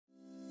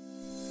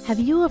Have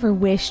you ever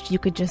wished you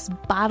could just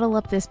bottle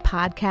up this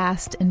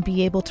podcast and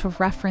be able to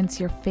reference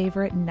your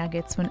favorite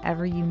nuggets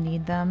whenever you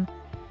need them?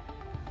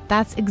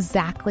 That's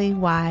exactly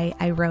why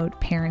I wrote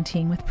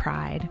Parenting with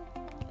Pride.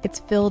 It's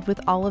filled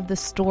with all of the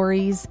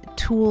stories,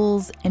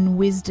 tools, and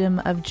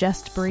wisdom of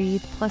Just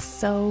Breathe, plus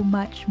so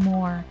much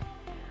more.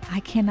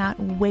 I cannot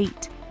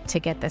wait to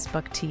get this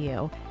book to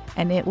you,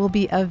 and it will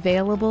be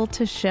available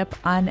to ship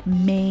on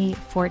May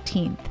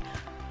 14th.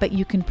 But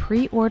you can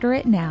pre-order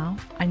it now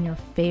on your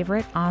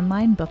favorite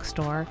online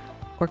bookstore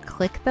or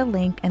click the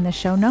link in the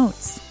show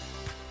notes.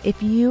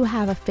 If you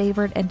have a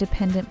favorite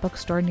independent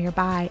bookstore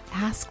nearby,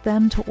 ask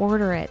them to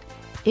order it.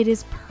 It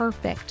is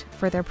perfect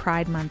for their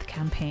Pride Month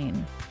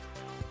campaign.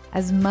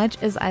 As much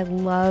as I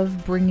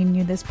love bringing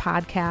you this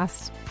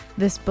podcast,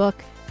 this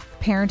book,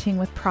 Parenting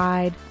with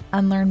Pride,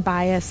 Unlearn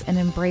Bias and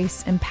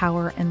Embrace,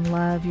 Empower, and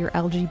Love Your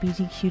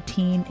LGBTQ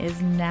Teen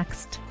is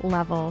next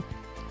level.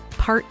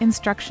 Part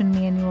instruction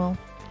manual,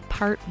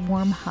 part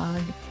warm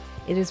hug.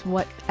 It is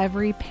what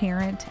every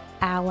parent,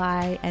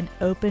 ally, and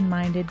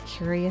open-minded,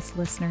 curious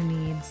listener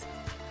needs.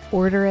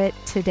 Order it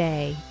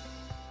today.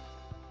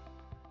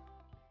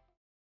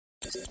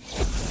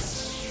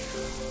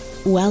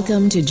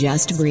 Welcome to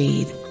Just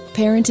Breathe,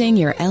 Parenting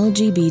Your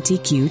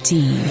LGBTQ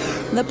Teen,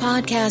 the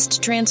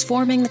podcast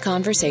transforming the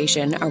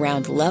conversation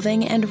around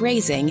loving and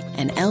raising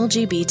an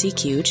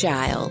LGBTQ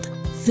child.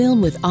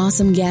 Filled with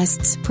awesome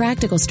guests,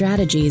 practical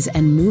strategies,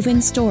 and moving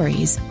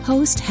stories,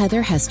 host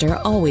Heather Hester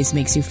always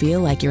makes you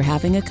feel like you're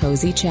having a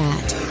cozy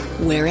chat.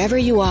 Wherever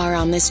you are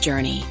on this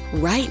journey,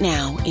 right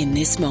now, in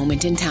this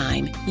moment in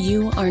time,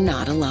 you are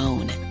not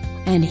alone.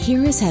 And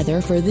here is Heather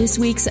for this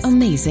week's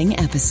amazing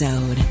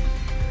episode.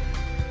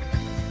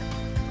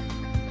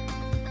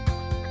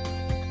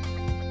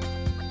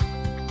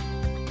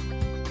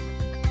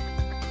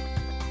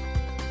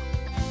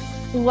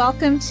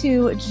 Welcome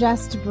to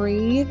Just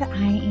Breathe.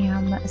 I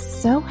am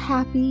so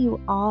happy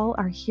you all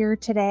are here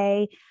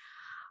today.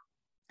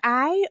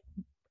 I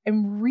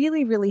am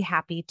really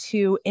happy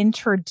to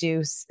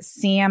introduce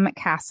Sam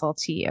Castle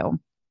to you.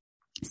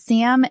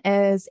 Sam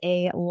is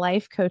a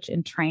life coach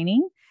in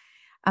training,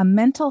 a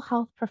mental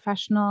health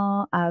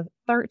professional of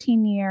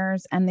 13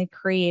 years, and the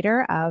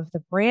creator of the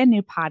brand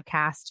new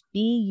podcast, Be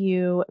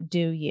You,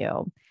 Do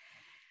You.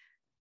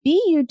 Be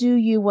You, Do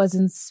You was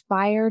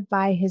inspired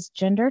by his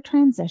gender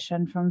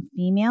transition from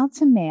female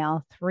to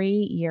male 3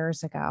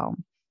 years ago.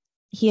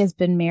 He has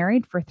been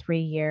married for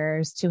 3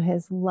 years to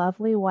his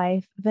lovely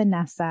wife,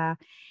 Vanessa,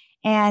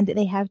 and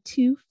they have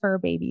 2 fur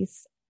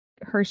babies,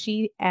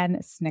 Hershey and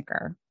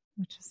Snicker,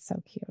 which is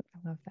so cute.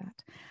 I love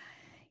that.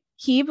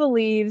 He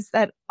believes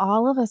that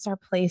all of us are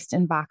placed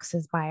in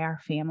boxes by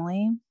our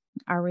family,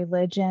 our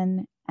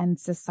religion, and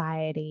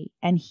society,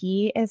 and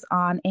he is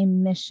on a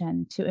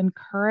mission to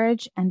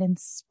encourage and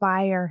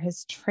inspire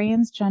his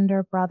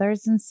transgender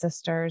brothers and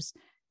sisters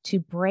to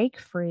break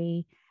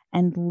free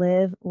and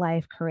live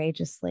life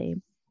courageously.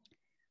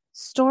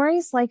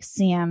 Stories like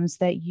Sam's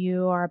that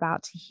you are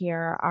about to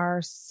hear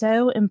are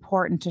so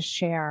important to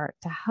share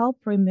to help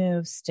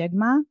remove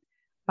stigma,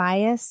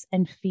 bias,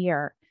 and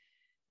fear,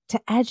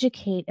 to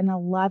educate in a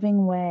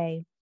loving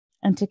way,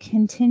 and to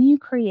continue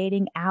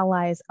creating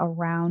allies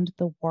around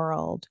the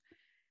world.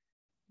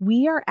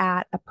 We are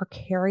at a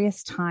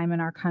precarious time in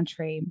our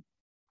country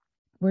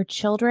where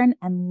children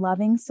and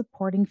loving,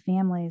 supporting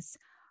families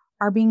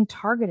are being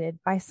targeted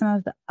by some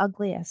of the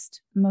ugliest,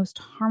 most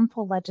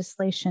harmful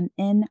legislation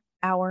in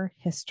our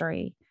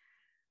history.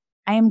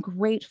 I am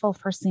grateful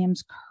for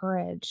Sam's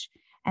courage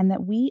and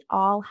that we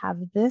all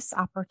have this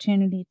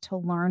opportunity to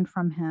learn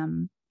from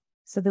him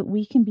so that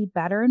we can be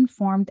better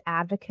informed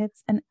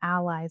advocates and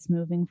allies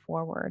moving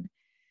forward.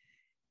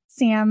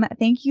 Sam,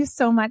 thank you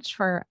so much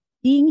for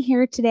being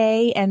here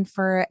today and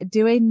for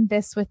doing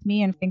this with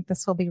me, and I think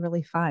this will be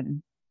really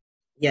fun.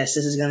 Yes,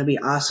 this is going to be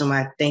awesome.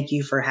 I thank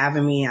you for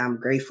having me. I'm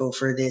grateful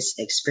for this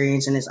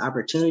experience and this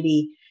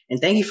opportunity. And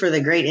thank you for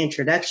the great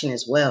introduction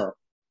as well.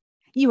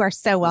 You are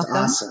so welcome.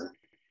 Awesome.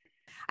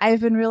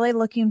 I've been really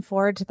looking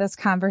forward to this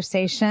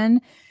conversation.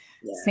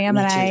 Yeah, Sam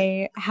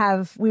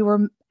and we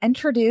were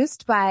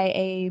introduced by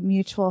a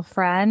mutual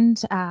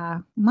friend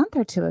a month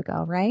or 2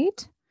 ago,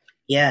 right?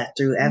 Yeah,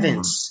 through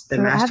Evans, the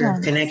master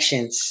of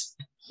connections.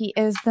 He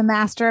is the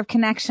master of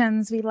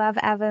connections. We love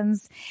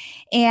Evans.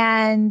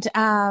 And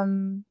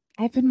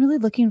I've been really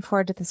looking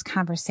forward to this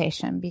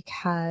conversation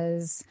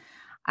because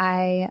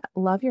I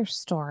love your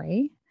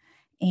story.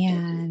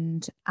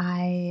 And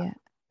I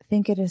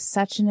think it is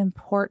such an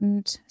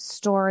important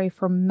story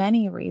for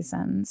many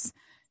reasons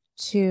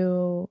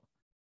to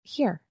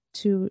hear,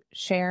 to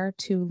share,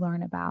 to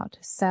learn about.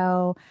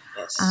 So,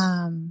 yes.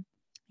 I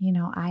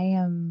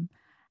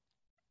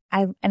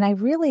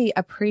really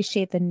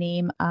appreciate the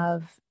name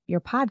of your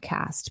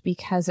podcast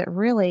because it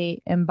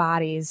really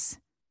embodies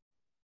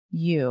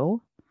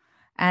you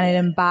and it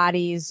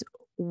embodies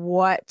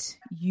what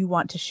you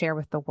want to share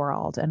with the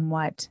world and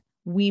what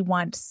we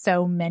want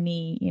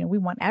we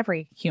want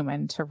every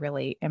human to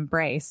really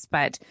embrace,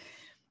 but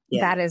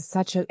that is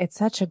it's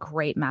such a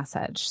great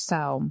message.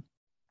 So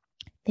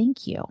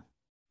thank you.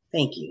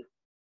 Thank you.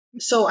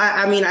 So,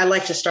 I mean, I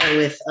like to start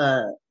with,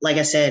 like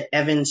I said,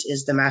 Evans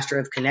is the master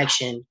of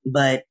connection,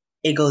 but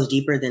it goes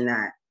deeper than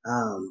that.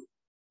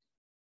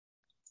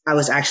 I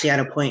was actually at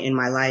a point in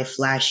my life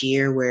last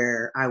year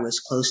where I was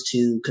close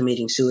to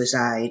committing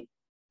suicide.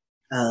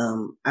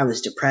 I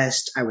was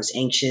depressed. I was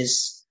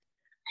anxious,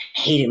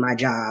 hated my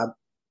job.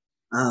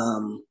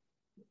 Um,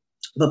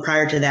 but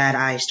prior to that,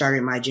 I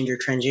started my gender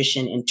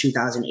transition in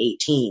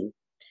 2018.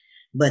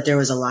 But there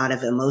was a lot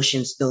of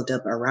emotions built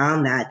up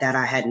around that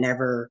I had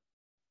never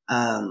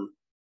um,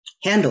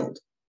 handled.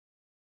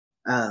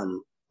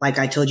 Like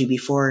I told you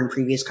before in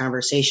previous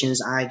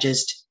conversations,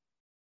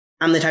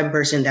 I'm the type of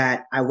person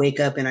that I wake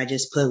up and I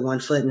just put one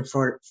foot in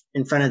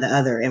front of the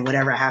other, and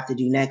whatever I have to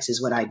do next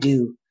is what I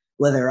do.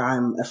 Whether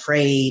I'm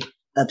afraid,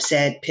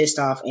 upset, pissed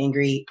off,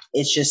 angry,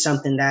 it's just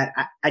something that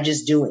I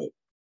just do it.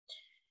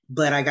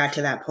 But I got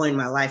to that point in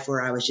my life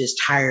where I was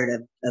just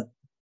tired of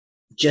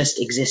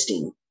just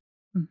existing.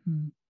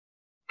 Mm-hmm.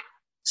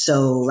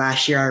 So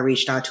last year I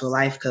reached out to a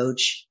life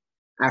coach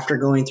after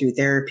going through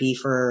therapy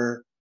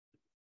for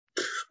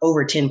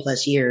over 10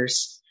 plus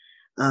years.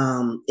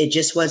 It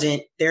just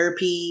wasn't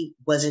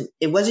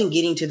it wasn't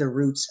getting to the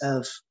roots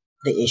of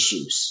the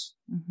issues.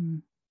 Mm-hmm.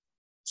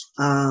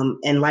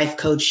 And life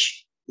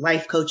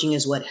coaching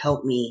is what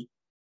helped me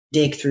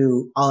dig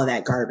through all of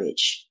that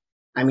garbage.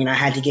 I mean, I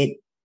had to get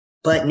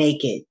butt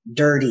naked,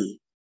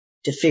 dirty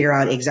to figure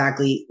out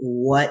exactly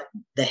what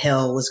the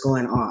hell was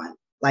going on.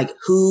 Like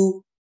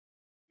who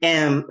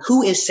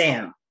is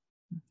Sam?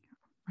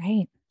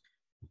 Right.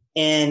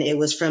 And it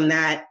was from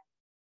that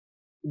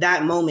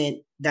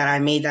moment that I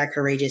made that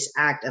courageous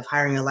act of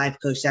hiring a life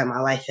coach that my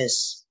life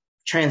has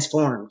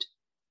transformed.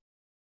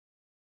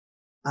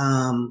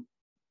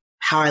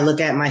 How I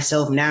look at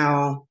myself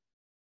now,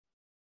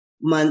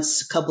 a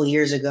couple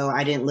years ago,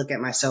 I didn't look at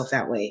myself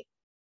that way.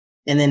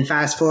 And then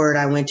fast forward,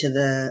 I went to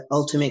the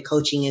ultimate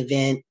coaching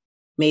event,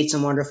 made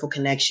some wonderful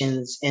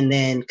connections, and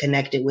then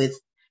connected with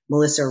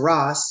Melissa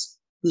Ross,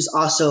 who's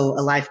also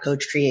a life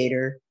coach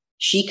creator.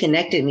 She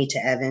connected me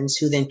to Evans,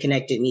 who then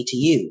connected me to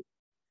you.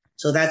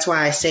 So that's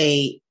why I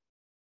say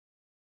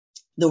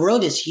the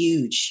world is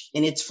huge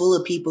and it's full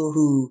of people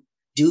who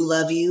do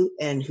love you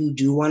and who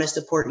do want to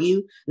support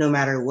you, no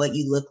matter what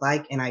you look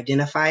like and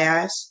identify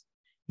as.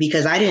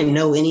 Because I didn't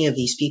know any of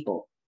these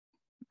people.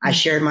 I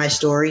shared my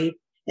story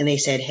and they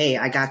said, hey,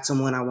 I got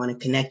someone I want to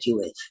connect you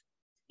with.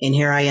 And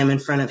here I am in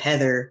front of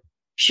Heather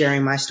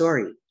sharing my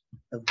story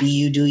of be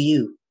you, do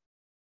you,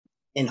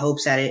 in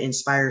hopes that it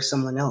inspires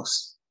someone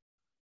else.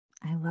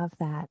 I love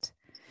that.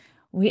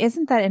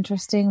 Isn't that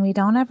interesting? We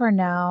don't ever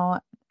know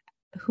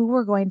who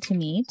we're going to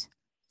meet.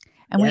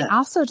 And we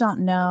also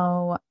don't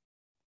know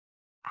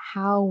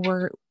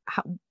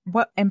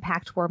what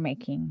impact we're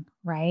making,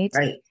 right?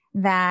 Right.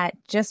 That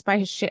just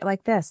by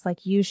like this,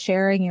 like you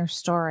sharing your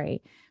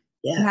story,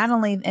 not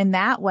only in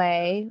that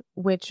way,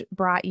 which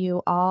brought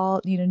you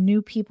all,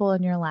 new people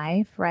in your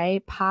life,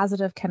 right?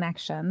 Positive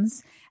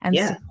connections and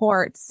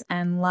supports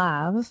and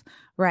love,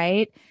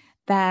 right?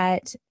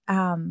 That,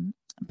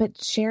 but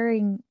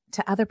sharing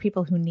to other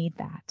people who need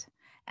that,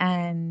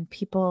 and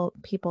people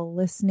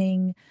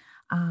listening,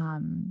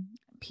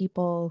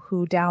 people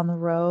who down the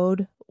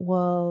road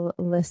will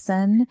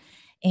listen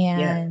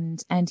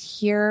and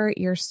hear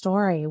your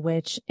story,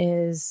 which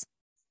is,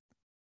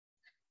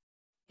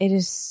 it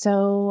is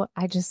so,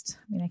 I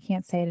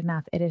can't say it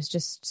enough. It is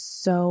just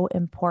so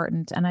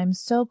important. And I'm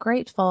so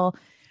grateful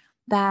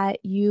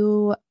that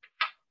you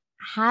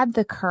had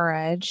the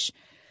courage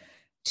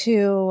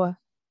to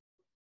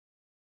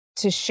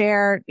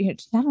share,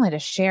 not only to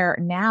share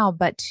now,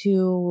 but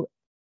to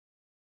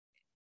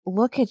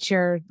look at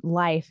your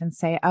life and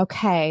say,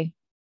 okay,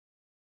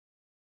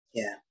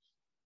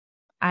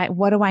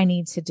 what do I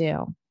need to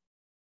do?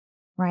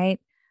 Right?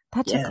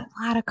 That took a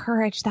lot of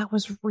courage. That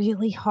was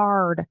really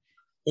hard.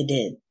 It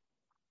did.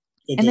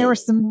 There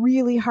was some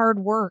really hard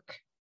work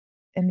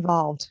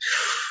involved.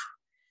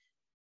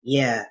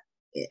 Yeah.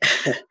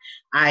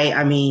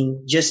 I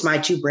mean, just my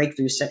 2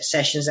 breakthrough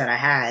sessions that I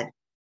had,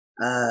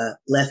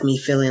 left me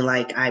feeling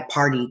like I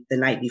partied the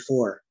night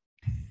before.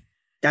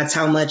 That's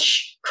how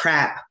much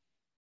crap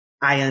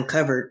I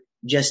uncovered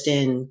just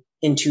in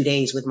 2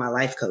 days with my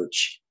life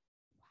coach.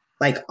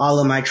 Like all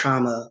of my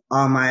trauma,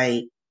 all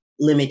my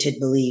limited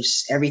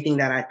beliefs, everything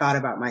that I thought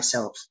about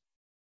myself.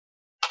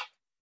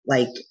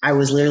 Like I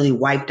was literally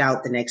wiped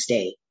out the next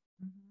day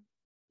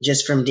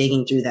just from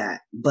digging through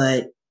that.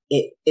 But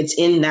it's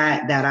in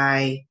that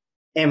I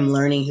am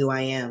learning who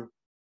I am,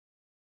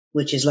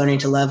 which is learning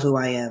to love who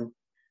I am,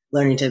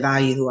 learning to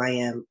value who I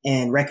am,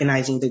 and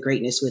recognizing the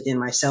greatness within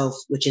myself,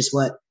 which is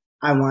what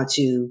I want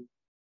to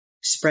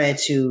spread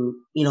to,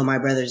 my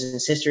brothers and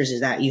sisters,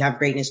 is that you have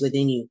greatness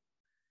within you.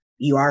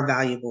 You are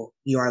valuable.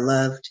 You are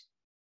loved,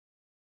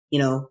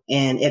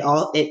 and it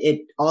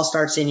all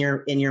starts in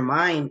your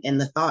mind and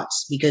the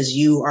thoughts, because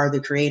you are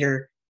the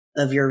creator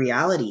of your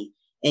reality.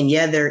 And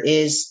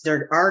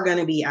there are going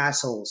to be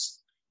assholes.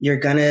 You're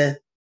going to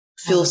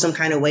feel some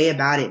kind of way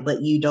about it,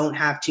 but you don't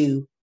have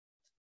to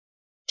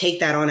take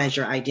that on as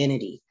your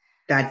identity.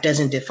 That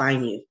doesn't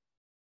define you.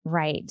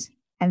 Right.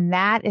 And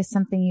that is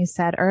something you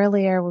said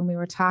earlier when we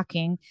were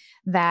talking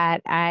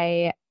that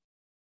I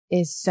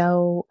just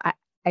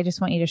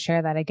want you to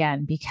share that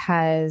again,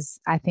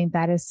 because I think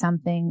that is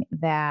something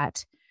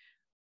that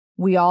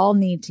we all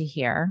need to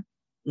hear,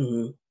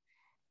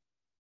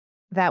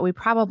 that we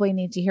probably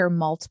need to hear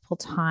multiple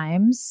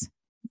times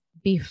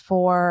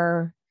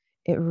before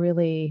it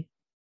really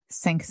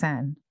sinks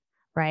in.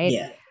 Right.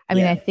 Yeah. I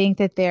mean, I think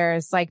that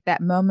there's like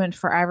that moment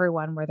for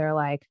everyone where they're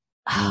like,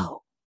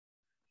 oh,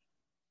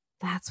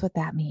 that's what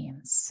that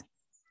means.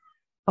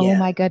 Oh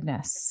my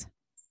goodness.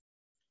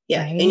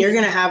 Yeah. Right? And you're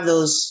going to have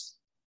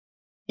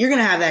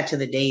that to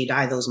the day you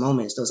die, those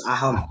moments, those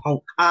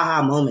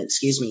aha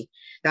moments,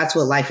 That's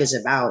what life is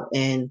about.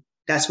 And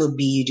that's what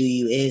Be You Do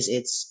You is.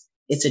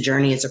 It's a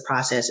journey. It's a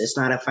process. It's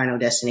not a final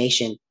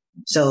destination.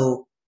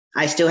 So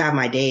I still have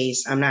my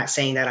days. I'm not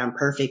saying that I'm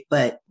perfect,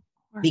 but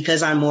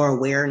because I'm more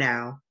aware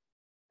now,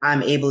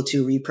 I'm able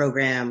to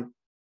reprogram,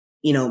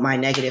 my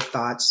negative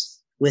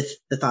thoughts with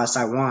the thoughts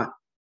I want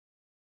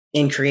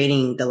in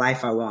creating the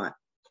life I want.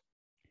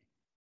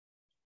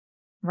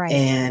 Right.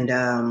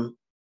 And,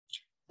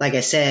 like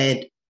I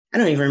said, I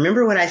don't even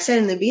remember what I said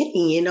in the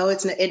beginning.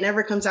 It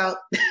never comes out.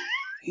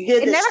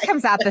 It never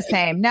comes out the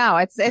same. No,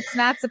 it's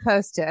not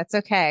supposed to. It's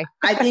okay.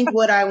 I think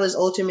what I was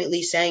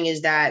ultimately saying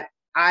is that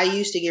I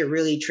used to get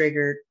really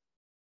triggered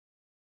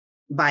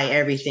by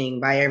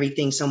everything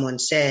someone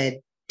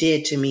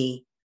did to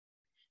me.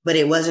 But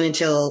it wasn't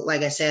until,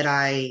 like I said,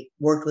 I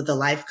worked with a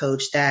life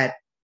coach that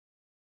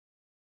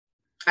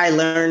I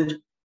learned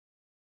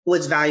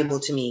what's valuable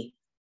to me.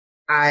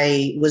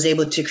 I was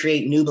able to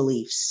create new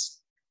beliefs,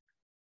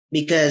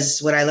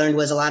 because what I learned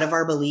was a lot of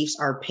our beliefs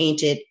are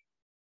painted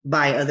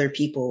by other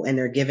people and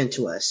they're given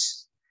to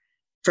us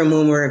from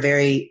when we're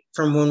very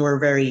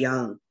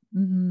young.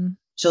 Mm-hmm.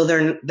 So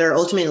they're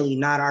ultimately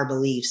not our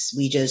beliefs.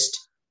 We just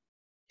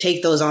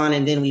take those on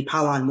and then we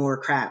pile on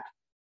more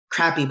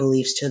crappy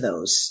beliefs to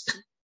those.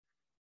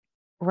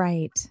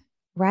 Right.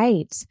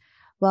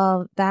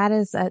 Well,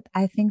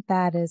 I think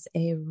that is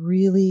a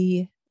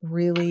really,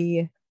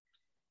 really,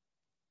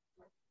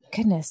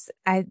 goodness,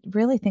 I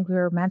really think we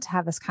were meant to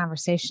have this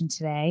conversation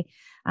today,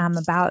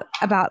 about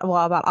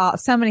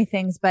so many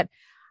things, but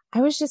I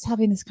was just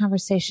having this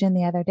conversation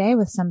the other day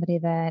with somebody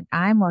that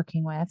I'm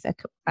working with,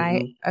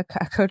 a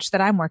coach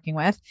that I'm working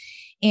with,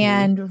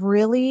 and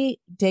really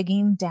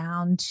digging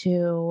down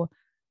to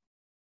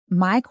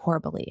my core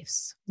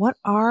beliefs. What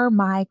are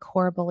my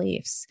core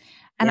beliefs?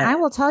 And I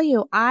will tell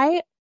you,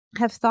 I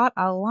have thought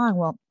all along,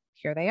 well,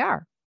 here they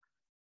are.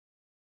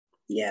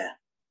 Yeah.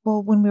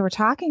 Well, when we were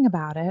talking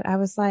about it, I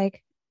was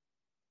like,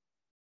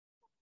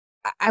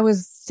 I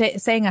was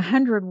saying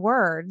 100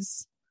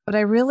 words, but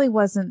I really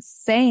wasn't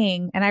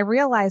saying, and I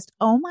realized,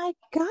 oh my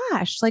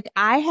gosh, like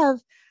I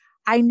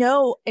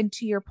know, and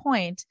to your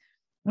point,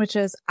 which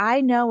is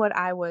I know what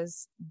I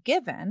was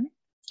given.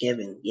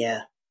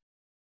 Yeah.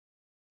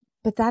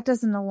 But that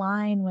doesn't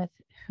align with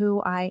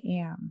who I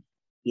am.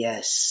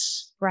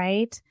 Yes.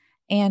 Right.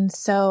 And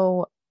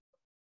so,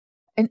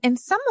 and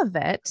some of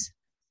it,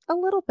 a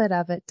little bit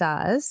of it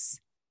does,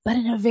 but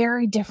in a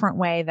very different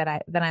way than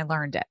I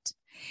learned it.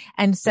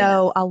 And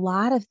so a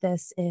lot of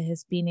this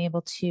is being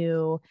able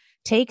to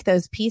take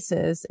those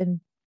pieces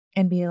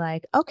and be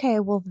like, okay,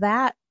 well,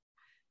 that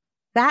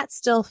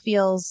still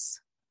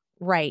feels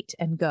right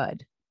and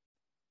good,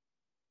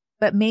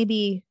 but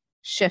maybe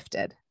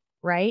shifted.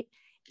 Right.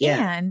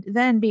 Yeah. And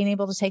then being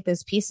able to take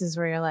those pieces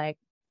where you're like,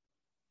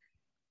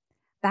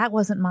 that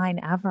wasn't mine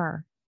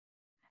ever.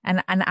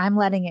 And I'm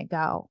letting it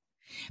go,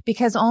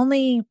 because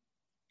only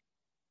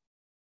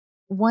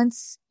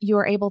once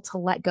you're able to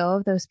let go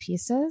of those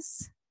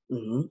pieces,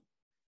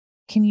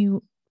 can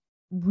you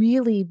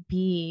really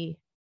be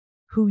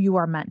who you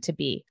are meant to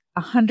be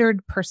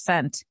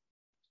 100%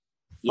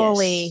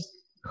 fully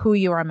who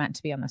you are meant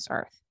to be on this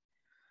earth.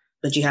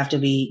 But you have to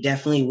be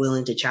definitely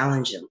willing to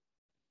challenge them.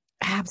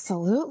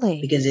 Absolutely.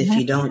 Because if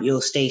you don't,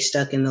 you'll stay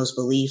stuck in those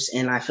beliefs.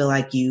 And I feel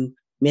like you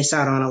miss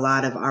out on a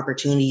lot of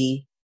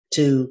opportunity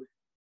to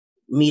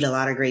meet a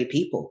lot of great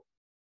people.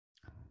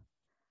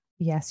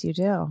 Yes, you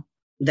do.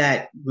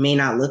 That may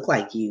not look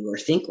like you or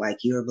think like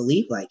you or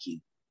believe like you.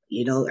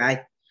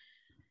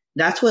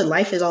 That's what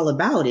life is all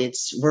about.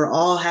 We're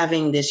all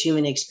having this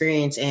human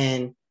experience,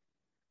 and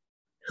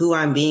who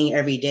I'm being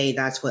every day,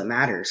 that's what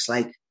matters.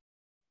 Like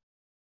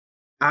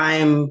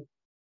I'm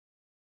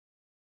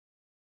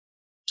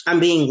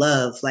being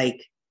loved.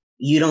 Like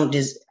you don't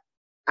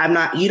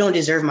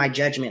deserve my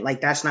judgment.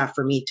 Like that's not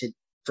for me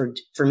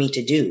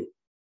to do.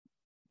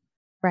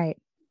 Right.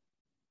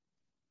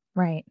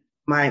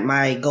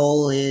 My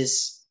goal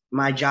is,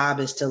 my job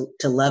is to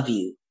love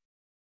you.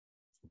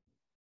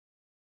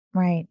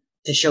 Right.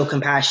 To show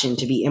compassion,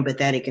 to be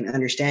empathetic and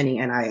understanding.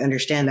 And I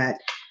understand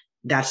that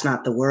that's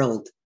not the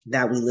world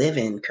that we live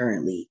in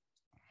currently,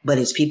 but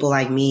it's people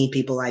like me,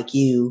 people like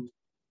you.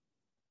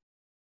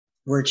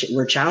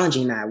 We're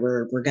challenging that.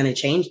 We're going to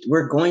change.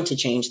 We're going to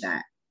change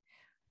that.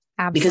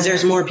 Absolutely. Because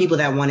there's more people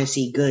that want to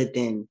see good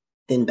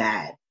than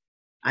bad.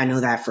 I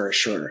know that for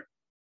sure.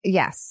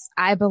 Yes,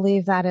 I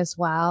believe that as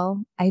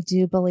well. I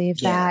do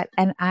believe Yeah. that.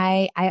 And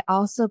I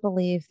also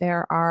believe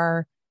there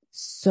are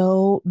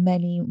so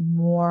many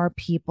more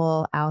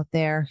people out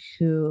there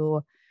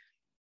who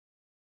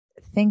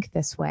think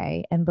this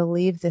way and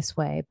believe this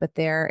way, but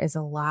there is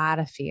a lot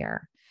of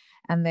fear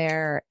and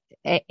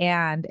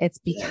and it's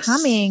Yes.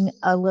 becoming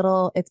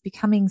it's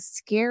becoming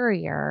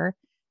scarier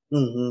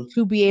Hmm.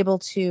 to be able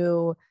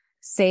to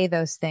say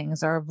those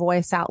things or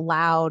voice out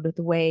loud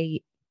the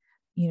way,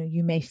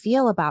 you may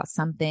feel about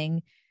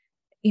something,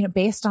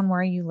 based on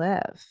where you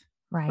live.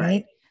 Right.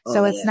 Right. Oh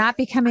So it's yeah. not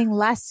becoming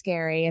less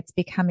scary. It's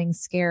becoming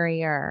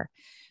scarier.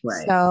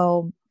 Right.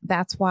 So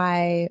that's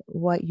why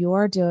what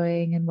you're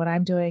doing and what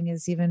I'm doing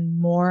is even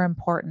more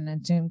important,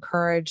 and to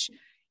encourage,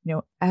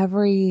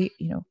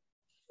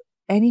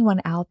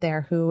 anyone out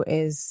there who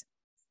has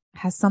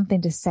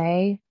something to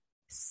say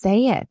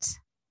it.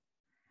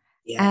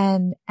 Yeah.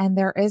 And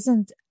there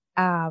isn't,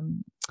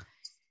 an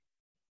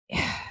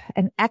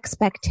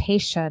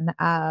expectation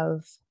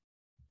of,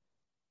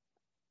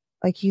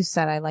 like you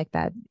said, I like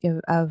that,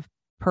 of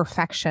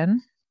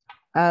perfection,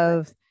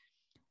 of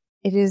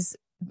it is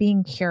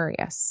being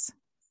curious.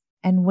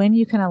 And when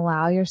you can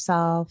allow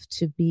yourself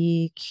to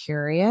be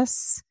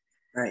curious,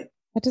 Right.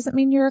 that doesn't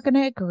mean you're going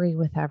to agree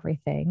with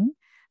everything.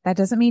 That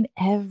doesn't mean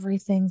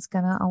everything's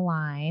going to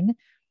align,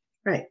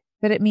 Right.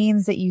 but it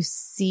means that you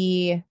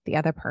see the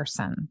other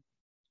person.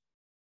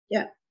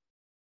 Yeah.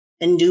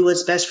 And do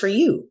what's best for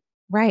you.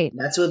 Right.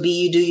 That's what Be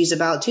You Do You's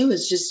about too.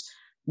 Is just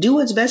do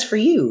what's best for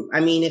you.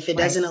 I mean, if it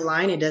Right. doesn't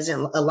align, it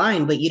doesn't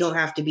align, but you don't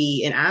have to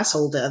be an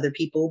asshole to other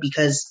people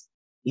because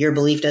your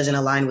belief doesn't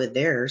align with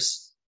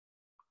theirs.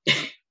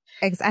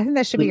 I think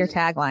that should be your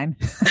tagline.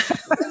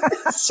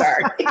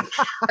 Sorry.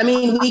 I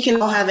mean, we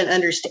can all have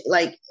an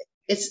like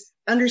it's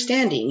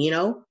understanding,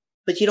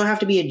 but you don't have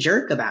to be a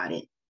jerk about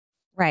it.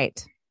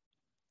 Right.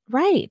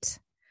 Right.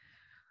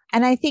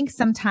 And I think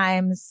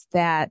sometimes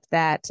that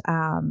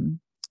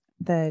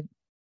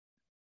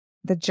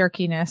the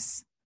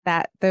jerkiness,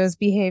 that those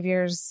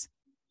behaviors,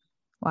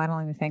 well, I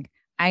don't even think,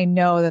 I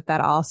know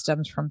that all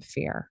stems from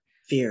fear.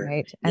 Fear.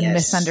 Right. And Yes.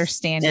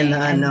 misunderstanding And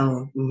the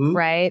unknown. Mm-hmm.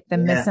 Right. The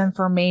Yeah.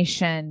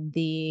 misinformation,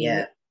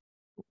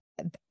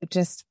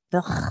 just,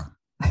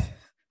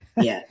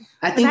 yeah.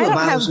 I think what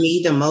bothers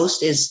me the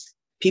most is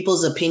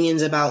people's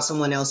opinions about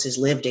someone else's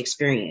lived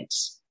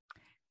experience.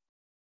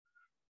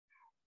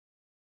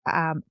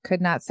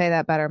 Could not say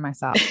that better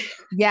myself.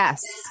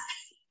 Yes.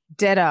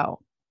 Ditto.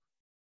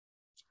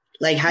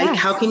 Like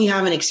how can you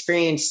have an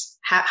experience?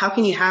 How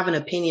can you have an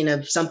opinion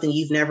of something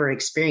you've never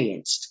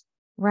experienced?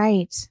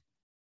 Right.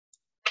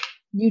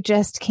 You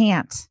just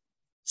can't.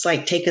 It's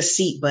like, take a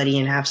seat, buddy,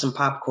 and have some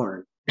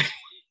popcorn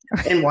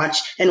and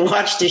watch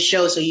this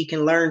show so you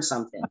can learn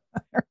something.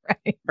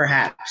 Right.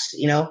 Perhaps,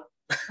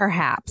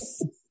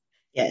 Perhaps.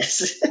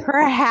 Yes.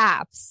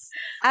 Perhaps.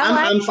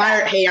 I'm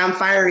fire. Hey, I'm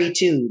fiery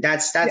too.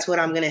 That's what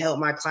I'm going to help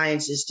my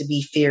clients, is to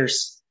be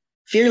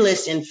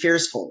fearless and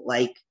fearful.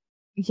 Like,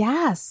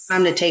 yes,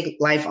 time to take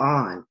life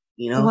on,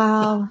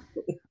 Well,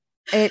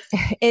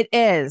 it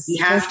is.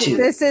 You have to.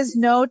 This is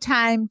no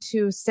time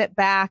to sit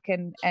back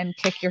and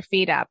kick your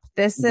feet up.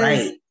 This is,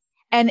 right.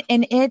 and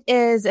it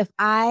is, if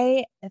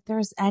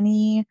there's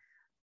any,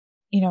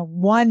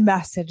 one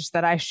message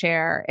that I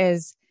share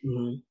is,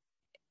 mm-hmm.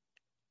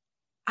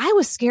 I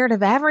was scared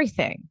of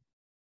everything.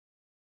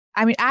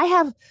 I mean, I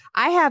have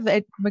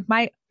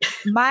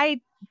my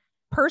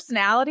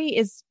personality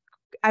is,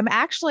 I'm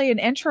actually an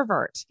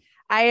introvert.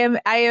 I am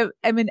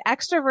an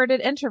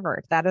extroverted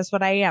introvert. That is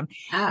what I am.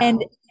 Wow.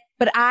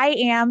 But I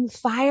am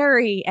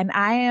fiery, and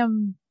I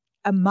am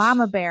a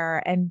mama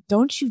bear, and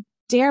don't you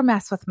dare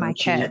mess with my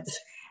kids.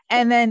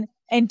 And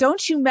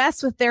don't you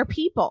mess with their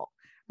people,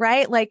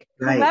 right? Like,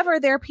 whoever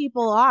their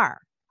people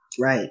are.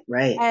 Right.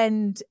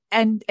 And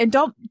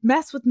don't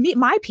mess with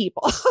my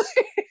people.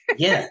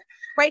 Yeah.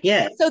 Right.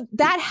 Yeah. So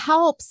that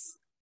helps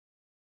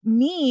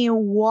me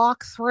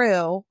walk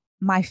through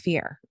my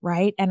fear.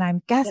 Right. And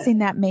I'm guessing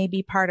that may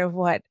be part of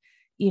what,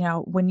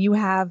 when you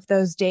have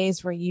those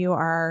days where you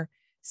are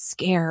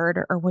scared,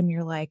 or when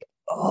you're like,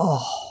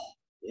 oh,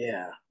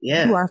 yeah,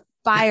 you are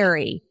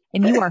fiery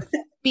and you are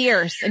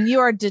fierce and you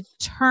are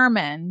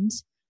determined.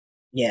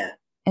 Yeah.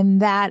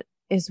 And that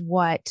is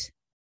what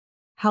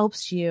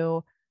helps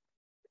you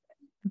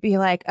be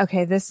like,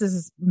 okay, this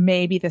is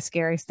maybe the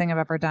scariest thing I've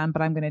ever done,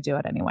 but I'm going to do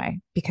it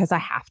anyway because I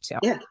have to.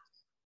 Yeah.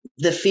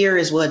 The fear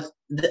is what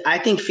I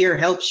think fear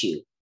helps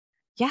you.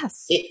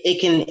 Yes. You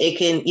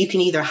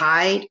can either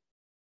hide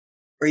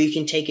or you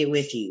can take it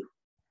with you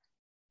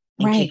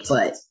and kick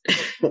butt.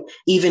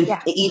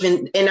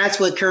 even, and that's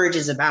what courage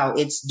is about.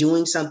 It's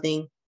doing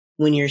something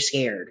when you're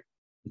scared.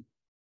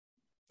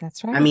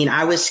 That's right. I mean,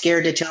 I was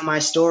scared to tell my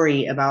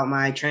story about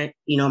my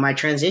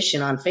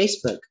transition on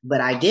Facebook,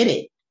 but I did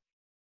it.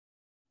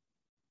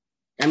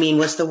 I mean,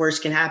 what's the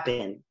worst can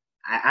happen?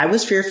 I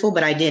was fearful,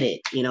 but I did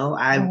it.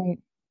 I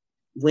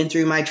went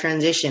through my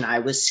transition. I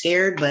was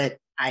scared, but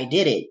I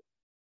did it.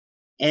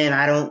 And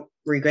I don't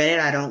regret it.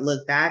 I don't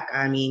look back.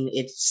 I mean,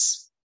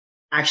 it's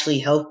actually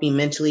helped me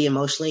mentally,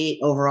 emotionally,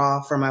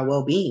 overall, for my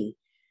well-being.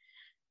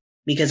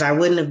 because I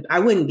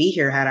wouldn't be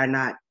here had I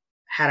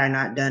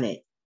not done it.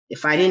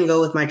 If I didn't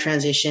go with my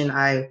transition,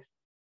 I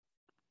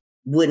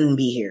wouldn't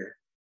be here.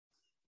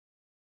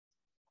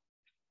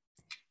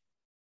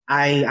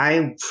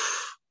 I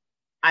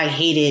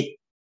hated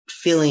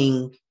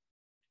feeling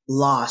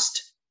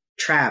lost,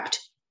 trapped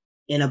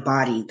in a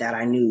body that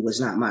I knew was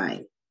not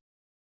mine.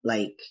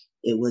 Like,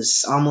 it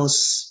was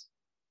almost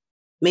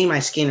made my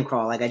skin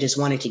crawl. Like, I just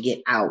wanted to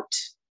get out.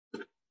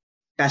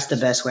 That's the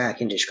best way I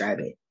can describe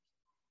it.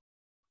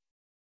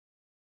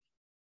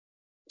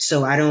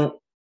 So I don't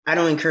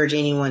encourage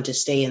anyone to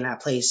stay in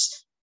that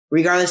place,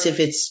 regardless if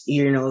it's,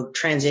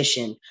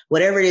 transition,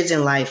 whatever it is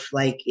in life.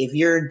 Like, if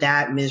you're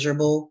that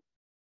miserable,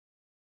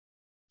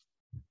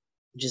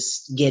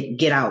 just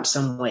get out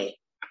some way,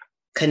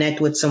 connect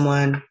with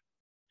someone,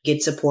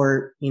 get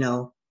support,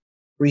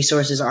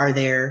 resources are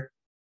there.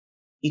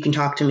 You can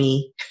talk to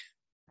me.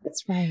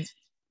 That's right.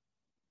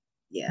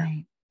 Yeah.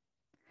 Right.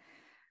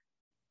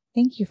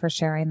 Thank you for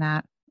sharing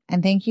that.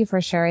 And thank you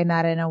for sharing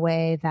that in a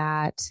way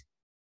that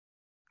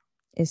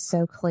is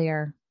so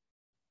clear.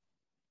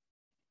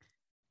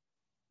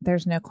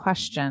 There's no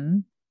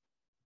question.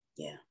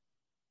 Yeah.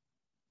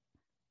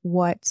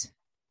 What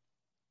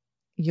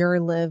your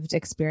lived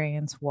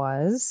experience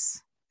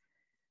was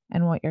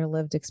and what your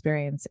lived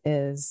experience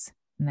is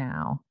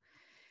now.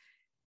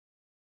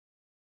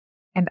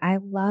 And I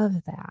love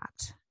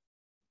that.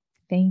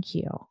 Thank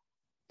you.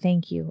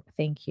 Thank you.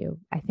 Thank you.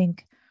 I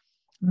think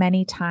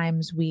many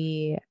times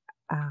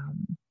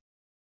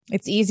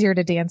it's easier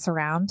to dance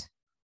around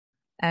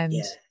and,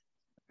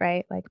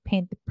 right, like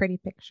paint the pretty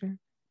picture.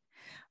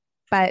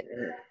 But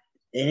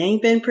it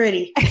ain't been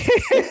pretty.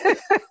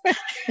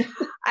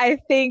 I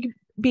think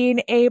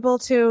being able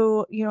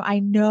to, I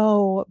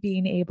know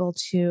being able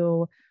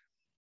to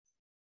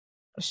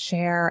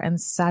share in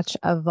such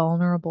a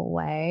vulnerable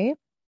way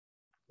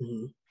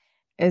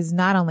is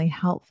not only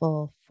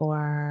helpful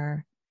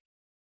for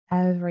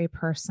every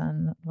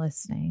person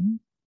listening,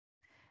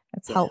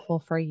 it's helpful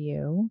for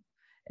you,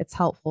 it's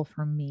helpful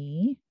for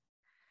me.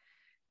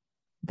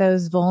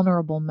 Those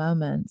vulnerable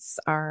moments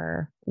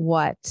are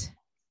what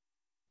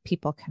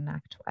people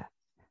connect with.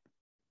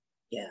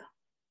 Yeah.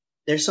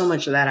 There's so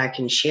much that I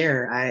can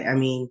share. I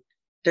mean,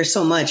 there's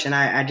so much, and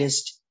I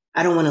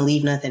don't want to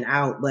leave nothing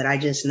out, but I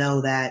just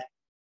know that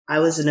I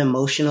was an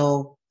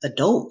emotional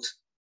adult,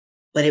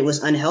 but it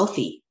was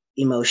unhealthy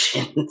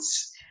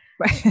emotions.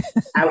 Right.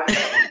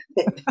 I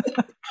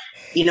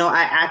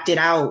acted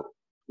out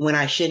when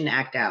I shouldn't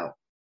act out,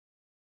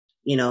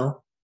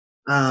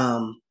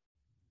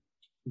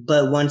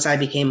 but once I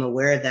became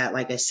aware of that,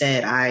 like I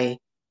said, I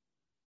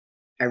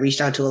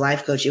reached out to a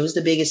life coach. It was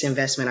the biggest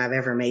investment I've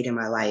ever made in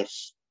my life.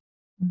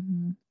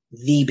 Mm-hmm.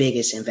 The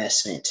biggest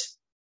investment.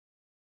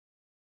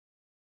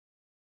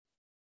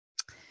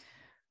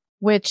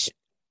 Which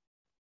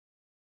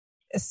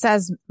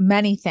says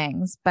many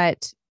things,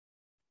 but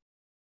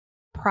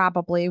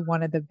probably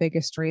one of the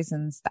biggest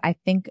reasons I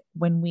think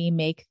when we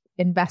make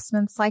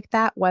investments like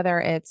that, whether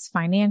it's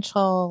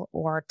financial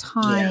or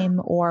time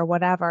or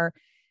whatever,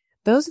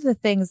 those are the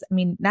things. I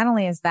mean, not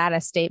only is that a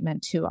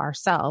statement to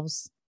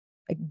ourselves,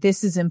 like,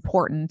 this is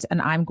important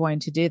and I'm going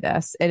to do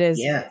this. It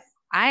is,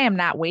 I am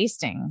not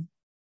wasting,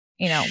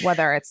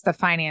 whether it's the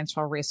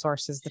financial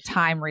resources, the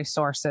time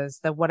resources,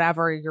 the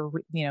whatever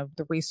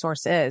the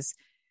resource is.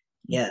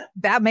 Yeah.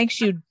 That makes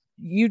you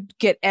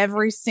get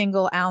every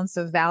single ounce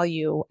of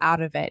value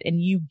out of it. And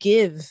you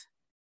give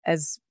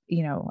as,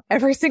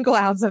 every single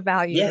ounce of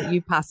value that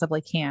you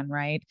possibly can.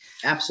 Right.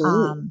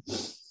 Absolutely.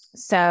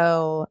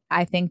 So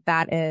I think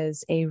that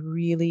is a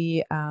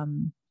really, I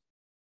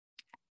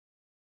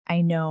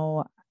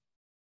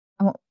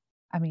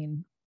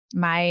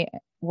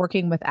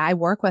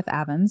work with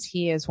Evans.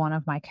 He is one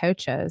of my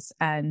coaches,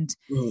 and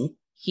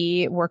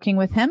working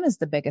with him is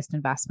the biggest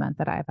investment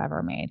that I've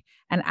ever made.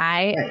 And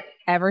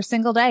every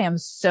single day, I'm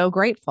so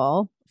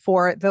grateful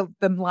for the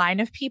line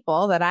of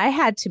people that I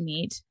had to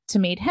meet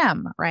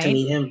him. Right. To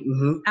meet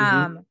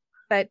him.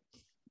 But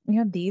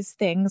these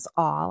things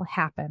all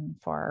happen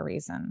for a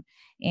reason.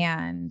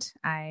 And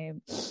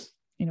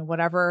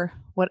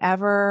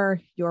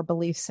whatever your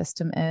belief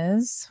system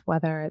is,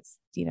 whether it's,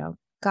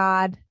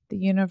 God, the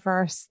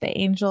universe, the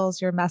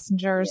angels, your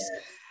messengers,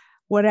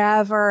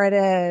 whatever it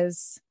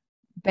is,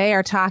 they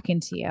are talking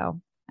to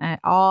you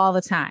all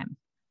the time.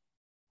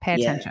 Pay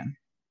attention.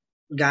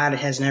 God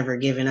has never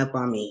given up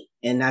on me.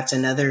 And that's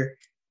another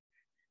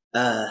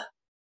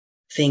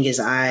thing is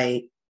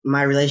my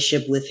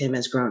relationship with him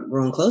has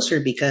grown closer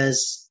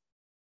because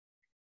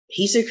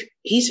he's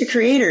a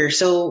creator.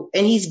 So,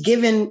 and he's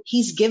given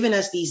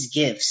us these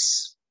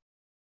gifts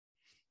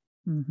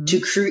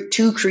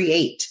to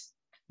create.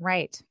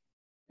 Right.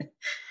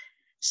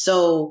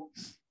 So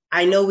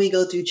I know we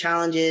go through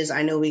challenges.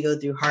 I know we go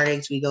through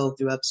heartaches. We go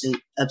through ups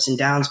and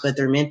downs, but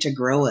they're meant to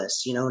grow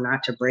us,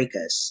 not to break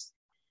us.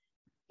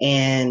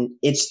 And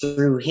it's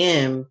through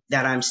him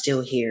that I'm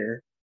still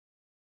here.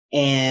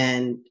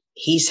 And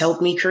he's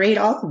helped me create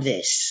all of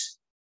this.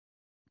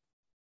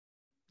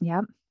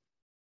 Yep.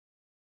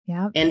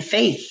 And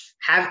faith,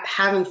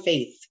 having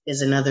faith.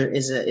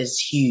 is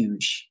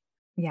huge.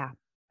 Yeah.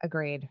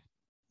 Agreed.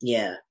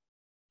 Yeah.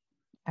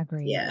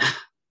 Agreed. Yeah.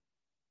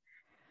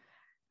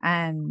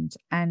 And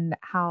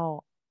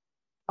how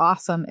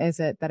awesome is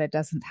it that it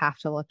doesn't have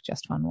to look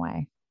just one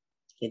way?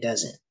 It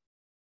doesn't.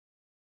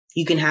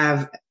 You can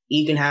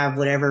have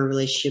whatever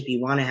relationship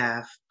you want to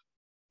have,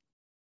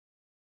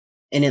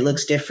 and it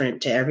looks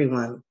different to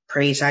everyone.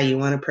 Praise how you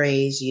want to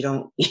praise. You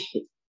don't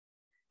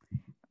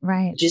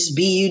right. Just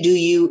be you, do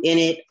you in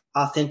it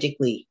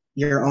authentically,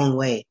 your own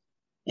way.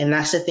 And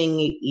that's the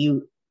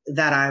thing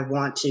that I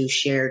want to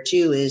share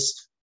too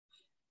is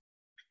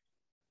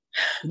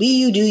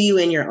be you, do you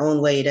in your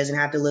own way. It doesn't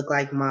have to look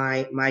like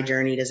my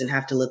journey. It doesn't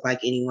have to look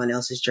like anyone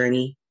else's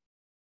journey.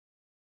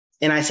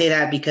 And I say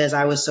that because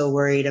I was so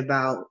worried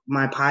about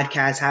my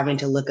podcast having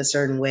to look a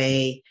certain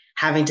way,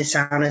 having to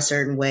sound a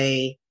certain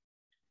way.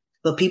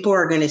 But people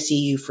are going to see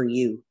you for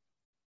you.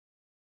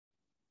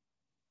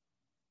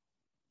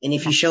 And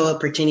if you show up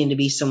pretending to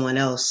be someone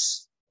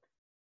else,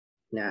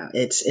 no,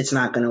 it's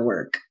not going to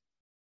work.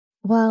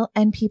 Well,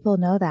 and people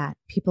know that.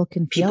 People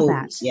can feel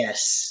that.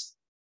 Yes.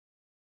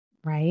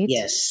 Right?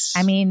 Yes.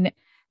 I mean,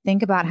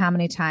 think about how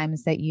many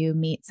times that you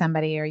meet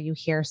somebody or you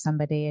hear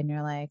somebody and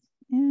you're like,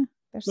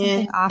 there's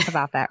something off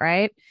about that,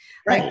 right?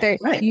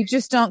 Right. Like you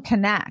just don't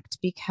connect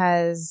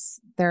because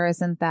there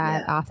isn't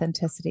that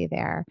authenticity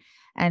there.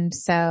 And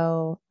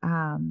so,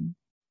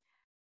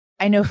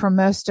 I know for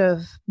most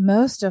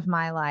of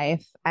my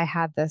life, I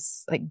had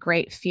this like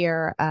great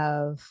fear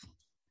of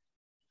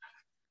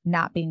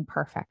not being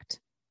perfect,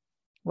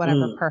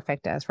 whatever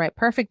perfect is, right?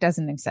 Perfect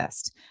doesn't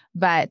exist,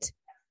 but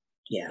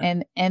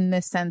and in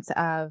the sense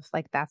of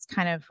like, that's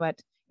kind of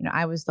what,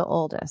 I was the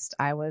oldest.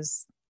 I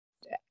was,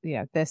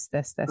 this,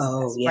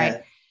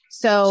 right?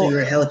 So you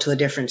were held to a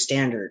different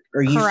standard,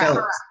 or you correct.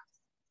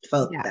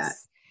 felt that.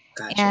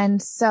 Gotcha.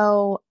 And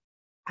so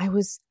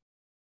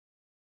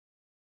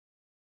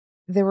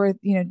there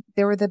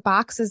were the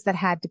boxes that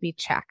had to be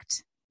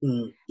checked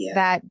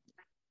that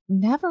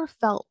never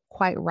felt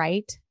quite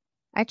right.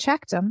 I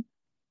checked them,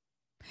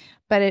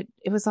 but it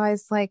was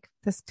always like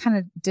this kind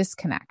of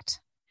disconnect.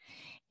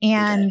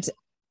 And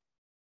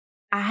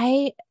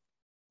I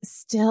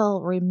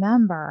still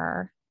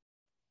remember,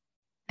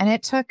 and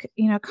it took,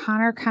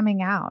 Connor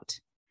coming out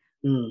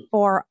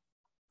for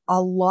a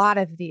lot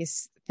of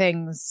these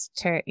things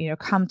to,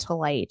 come to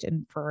light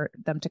and for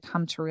them to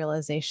come to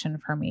realization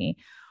for me,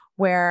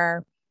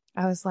 where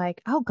I was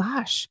like, oh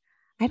gosh,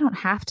 I don't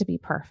have to be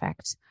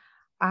perfect.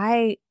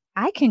 I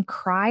can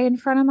cry in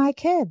front of my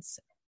kids.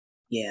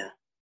 Yeah.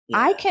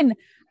 I can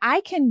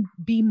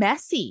be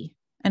messy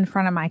in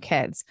front of my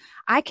kids.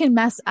 I can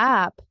mess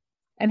up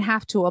and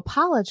have to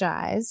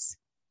apologize.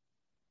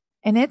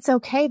 And it's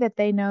okay that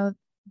they know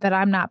that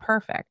I'm not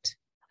perfect.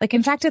 Like,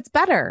 in fact, it's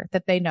better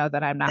that they know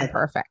that I'm not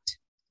perfect.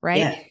 Right.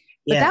 Yeah.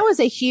 But that was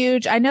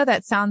I know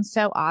that sounds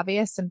so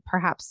obvious and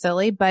perhaps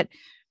silly, but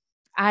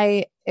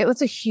it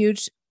was a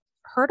huge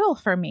hurdle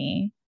for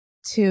me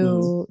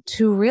to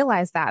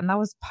realize that. And that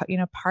was,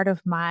 part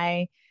of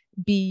my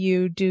be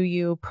you, do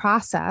you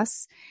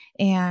process.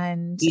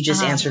 And you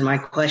just answered my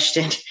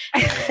question.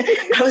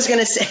 I was going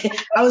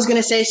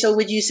to say, so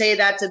would you say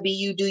that's a be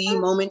you, do you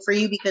moment for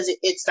you? Because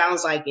it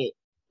sounds like it.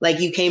 Like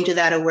you came to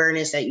that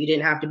awareness that you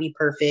didn't have to be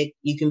perfect.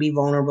 You can be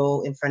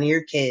vulnerable in front of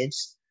your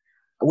kids,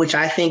 which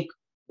I think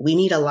we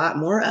need a lot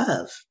more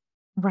of.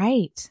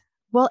 Right.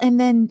 Well, and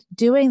then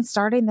doing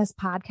this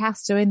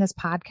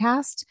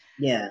podcast.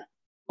 Yeah.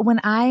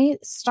 When I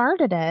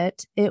started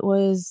it, it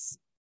was,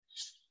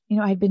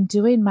 I'd been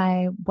doing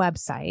my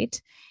website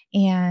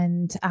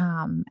and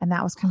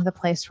that was kind of the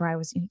place where I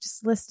was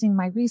just listing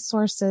my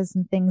resources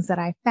and things that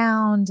I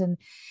found and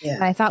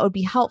that I thought would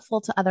be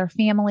helpful to other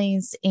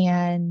families.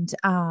 And,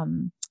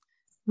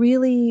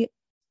 really,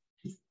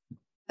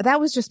 that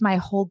was just my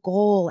whole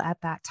goal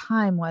at that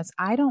time was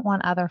I don't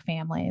want other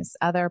families,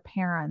 other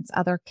parents,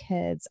 other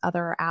kids,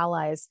 other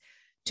allies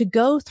to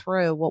go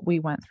through what we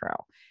went through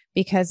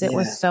because it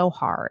was so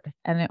hard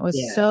and it was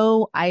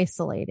so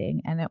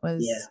isolating and it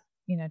was,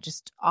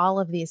 just all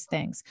of these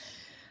things.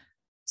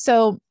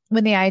 So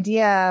when I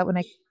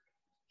decided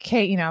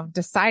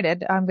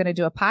I'm going to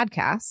do a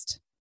podcast,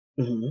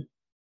 I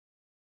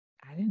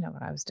didn't know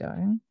what I was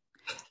doing.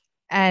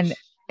 And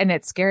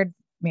it scared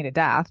me to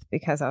death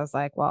because I was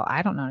like, well,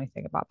 I don't know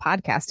anything about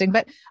podcasting,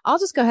 but I'll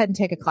just go ahead and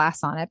take a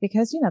class on it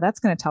because, that's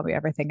going to tell me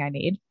everything I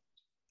need.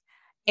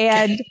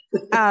 And,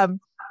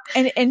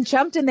 and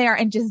jumped in there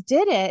and just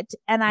did it.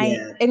 And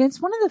and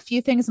it's one of the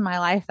few things in my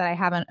life that I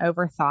haven't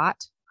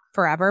overthought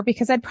forever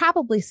because I'd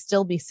probably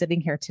still be sitting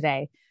here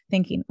today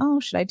thinking, oh,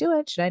 should I do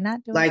it? Should I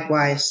not do it?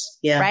 Likewise.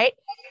 Yeah. Right.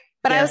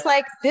 But I was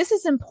like, this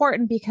is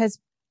important because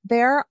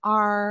there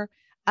are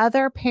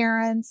other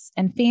parents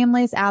and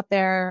families out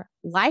there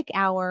like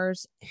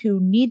ours who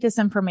need this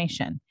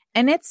information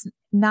and it's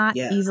not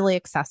easily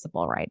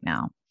accessible right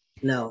now.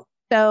 No.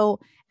 So,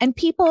 and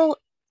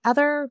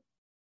other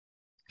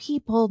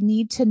people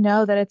need to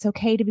know that it's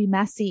okay to be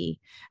messy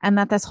and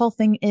that this whole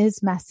thing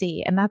is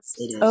messy and that's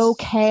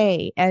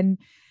okay. And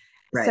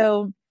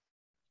so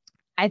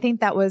I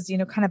think that was,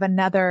 kind of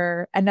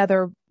another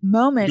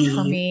moment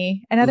for Be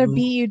me, another hmm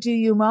be you, do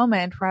you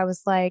moment where I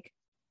was like,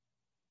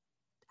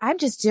 I'm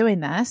just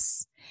doing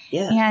this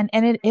Yeah.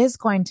 and it is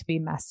going to be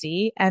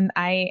messy. And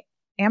I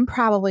am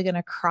probably going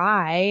to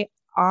cry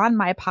on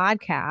my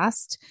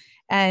podcast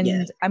Yeah.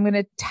 and I'm going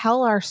to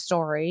tell our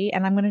story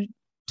and I'm going to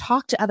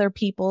talk to other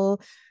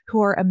people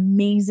who are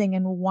amazing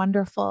and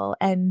wonderful.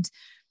 And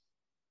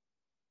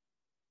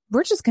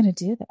we're just going to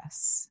do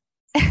this.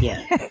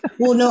 Yeah.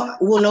 No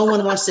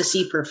one wants to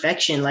see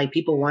perfection. Like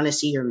people want to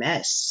see your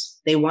mess.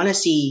 They want to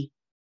see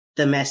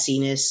the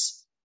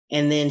messiness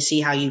and then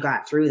see how you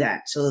got through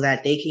that so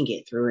that they can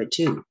get through it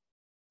too.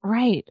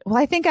 Right. Well,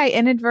 I think I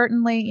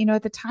inadvertently,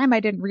 at the time I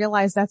didn't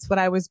realize that's what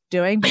I was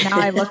doing, but now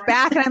I look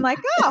back and I'm like,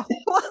 oh,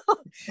 well,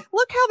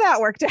 look how that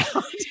worked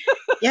out.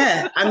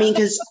 Yeah. I mean,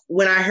 because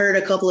when I heard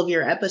a couple of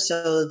your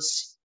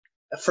episodes,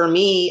 for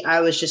me, I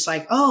was just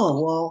like,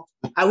 oh, well,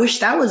 I wish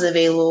that was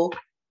available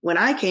when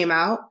I came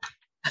out,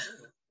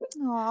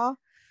 Aw.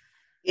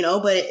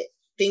 but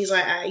things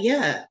like,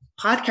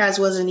 podcast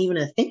wasn't even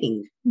a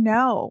thing.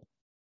 No.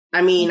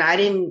 I mean,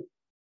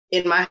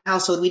 in my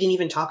household, we didn't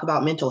even talk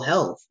about mental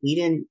health. We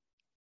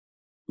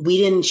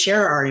didn't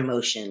share our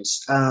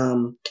emotions.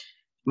 My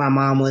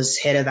mom was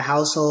head of the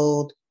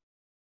household.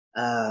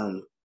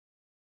 The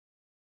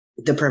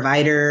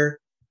provider,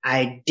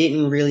 I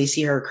didn't really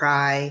see her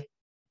cry.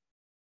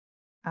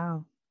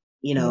 Oh,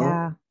 You know,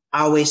 yeah.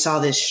 I always saw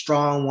this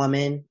strong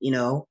woman,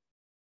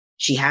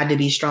 she had to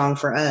be strong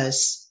for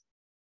us.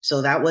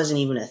 So that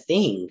wasn't even a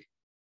thing.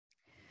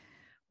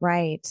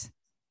 Right.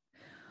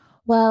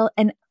 Well,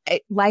 and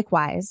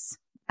likewise,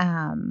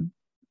 the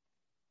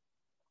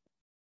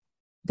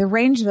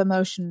range of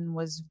emotion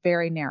was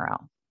very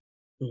narrow.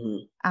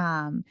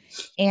 Mm-hmm.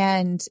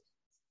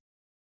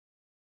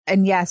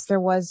 And yes,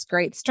 there was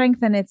great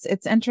strength. And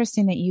it's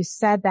interesting that you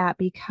said that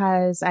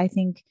because I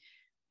think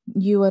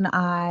you and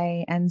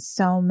I and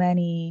so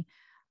many,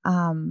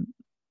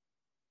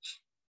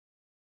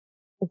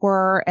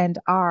 were and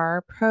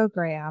are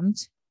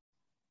programmed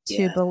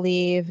to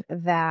believe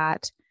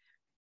that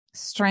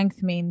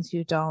strength means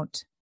you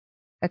don't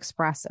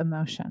express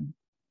emotion.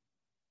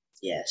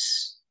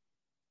 Yes.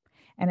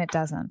 And it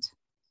doesn't.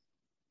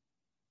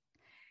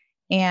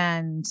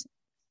 And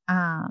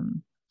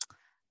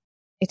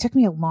it took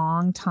me a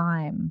long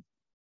time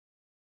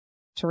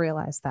to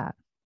realize that.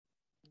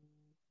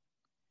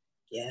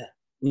 Yeah,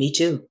 me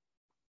too.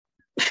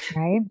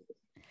 Right?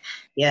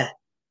 Yeah.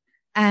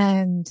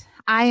 And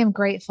I am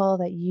grateful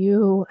that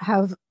you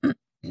have,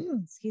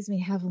 excuse me,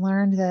 have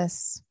learned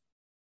this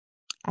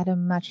at a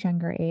much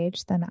younger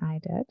age than I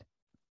did.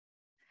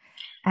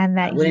 And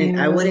that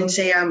I wouldn't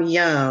say I'm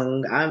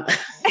young. I'm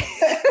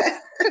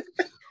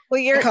well,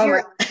 you're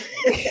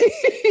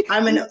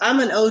I'm an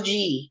OG.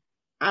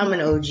 I'm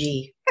an OG.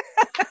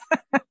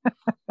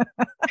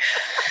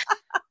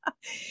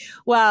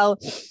 Well,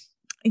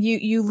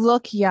 you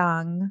look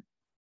young,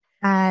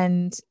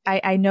 and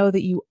I know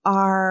that you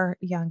are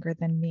younger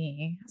than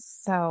me.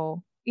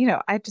 So,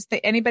 I just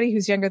think anybody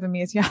who's younger than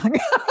me is young.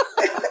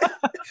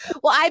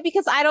 Well,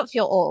 because I don't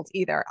feel old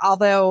either.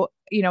 Although,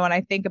 when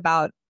I think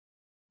about,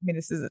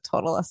 this is a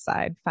total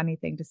aside, funny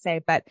thing to say,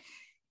 but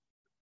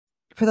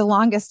for the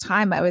longest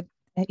time, I would,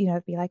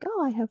 be like,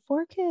 oh, I have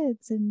 4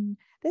 kids and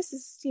this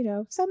is,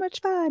 so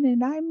much fun.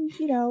 And I'm,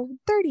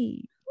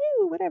 30,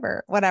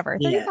 whatever,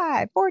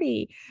 35,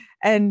 40.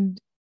 And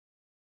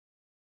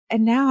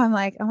now I'm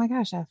like, oh my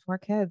gosh, I have 4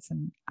 kids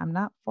and I'm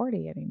not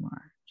 40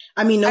 anymore.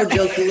 I mean, no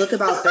joke. You look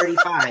about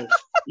 35.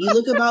 You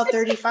look about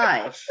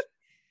 35.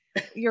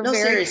 You're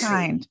very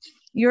kind.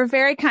 You're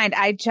very kind.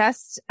 I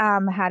just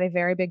had a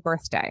very big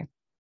birthday.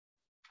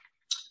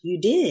 You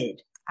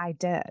did? I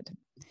did.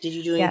 Did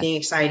you do anything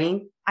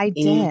exciting? I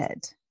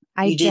did.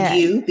 I did.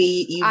 You do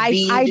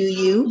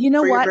you? You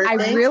know what?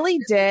 I really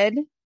did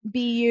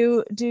be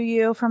you, do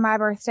you for my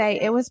birthday.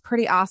 It was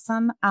pretty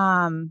awesome.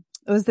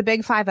 It was the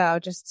big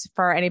 50, just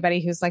for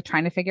anybody who's like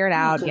trying to figure it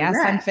out. Yes,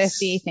 I'm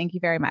 50. Thank you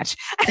very much.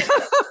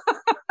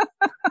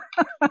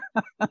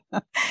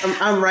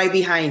 I'm right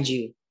behind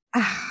you.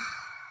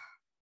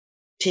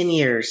 10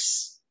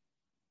 years.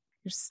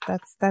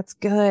 That's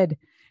good.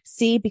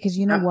 See, because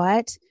you know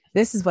what?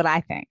 This is what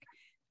I think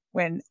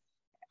when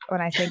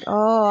I think, oh,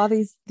 all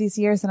these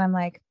years, and I'm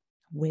like,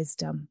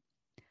 wisdom,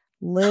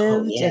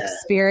 lived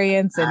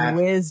experience and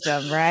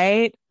wisdom,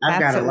 right? I've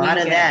got a lot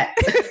of that.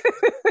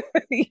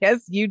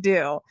 Yes, you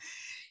do.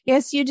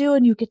 Yes, you do.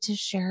 And you get to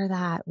share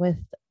that with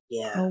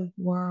the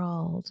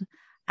world.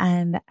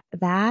 And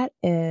that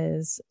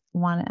is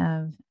one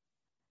of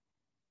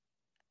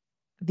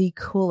the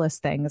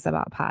coolest things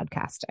about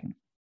podcasting.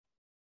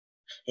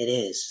 It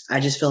is. I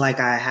just feel like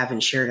I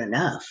haven't shared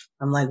enough.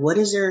 I'm like, what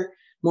is there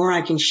more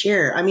I can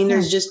share? I mean,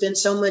 there's just been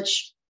so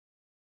much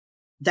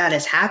that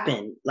has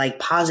happened, like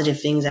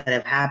positive things that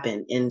have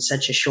happened in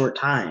such a short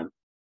time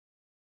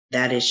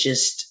that it's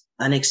just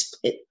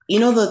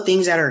the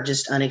things that are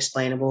just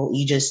unexplainable.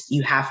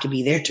 You have to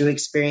be there to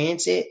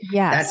experience it.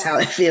 Yes. That's how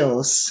it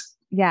feels.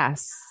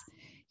 Yes.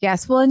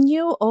 Yes. Well, and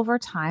you over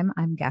time,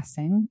 I'm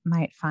guessing,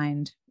 might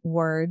find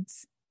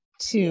words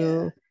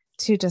to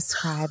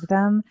describe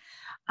them.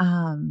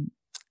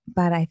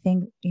 But I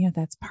think,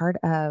 that's part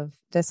of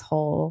this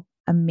whole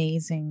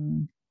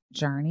amazing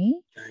journey.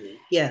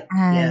 Yeah.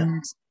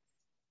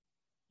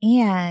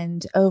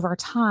 And over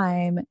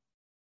time,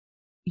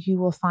 you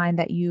will find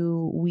that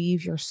you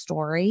weave your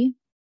story,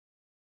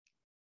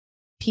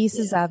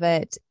 pieces of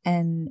it,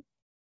 and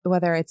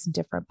whether it's in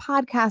different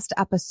podcast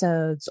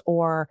episodes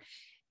or,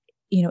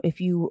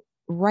 if you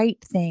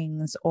write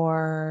things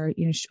or,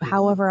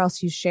 however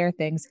else you share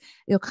things,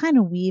 you'll kind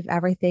of weave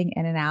everything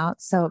in and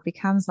out. So it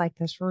becomes like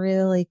this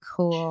really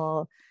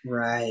cool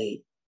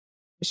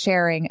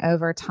sharing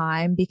over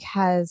time,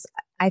 because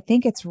I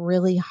think it's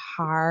really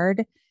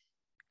hard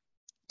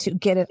to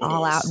get it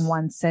all out in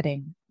one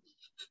sitting.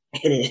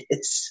 It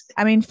is.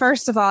 I mean,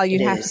 first of all,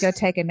 you'd have to go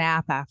take a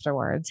nap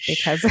afterwards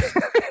because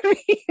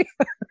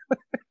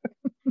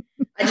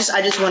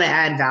I just want to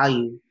add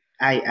value.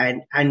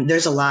 I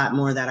there's a lot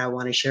more that I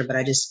want to share, but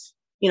I just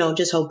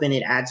hoping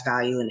it adds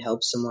value and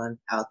helps someone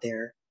out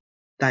there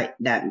that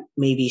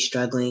may be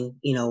struggling,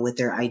 with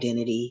their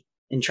identity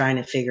and trying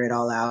to figure it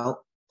all out.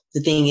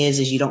 The thing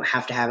is you don't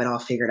have to have it all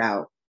figured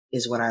out,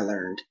 is what I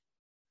learned.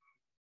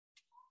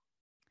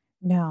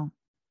 No,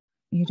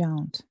 you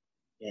don't.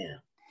 Yeah.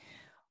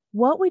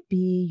 What would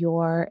be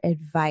your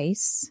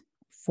advice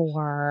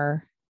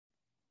for,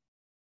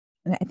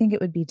 and I think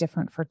it would be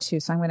different for two.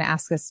 So I'm going to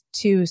ask us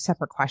two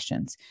separate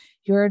questions.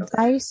 Your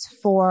advice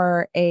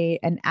for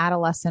an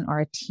adolescent or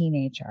a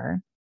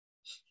teenager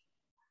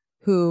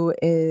who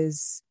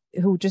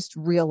just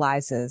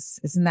realizes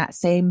is in that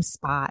same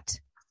spot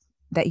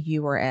that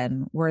you were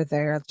in, where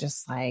they're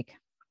just like,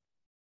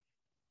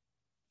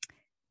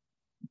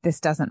 this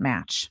doesn't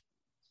match.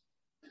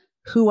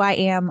 Who I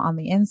am on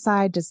the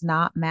inside does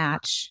not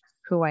match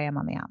who I am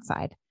on the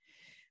outside.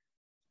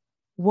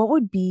 What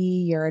would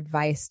be your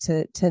advice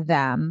to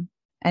them?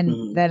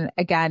 And then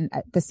again,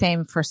 the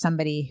same for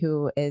somebody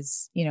who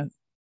is,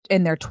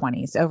 in their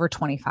 20s, over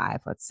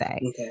 25, let's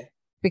say. Okay.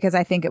 Because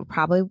I think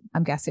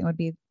I'm guessing it would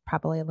be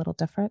probably a little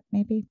different,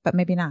 maybe, but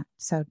maybe not.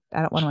 So I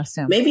don't want to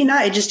assume. Maybe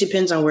not. It just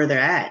depends on where they're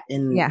at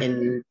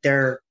in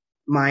their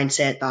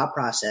mindset, thought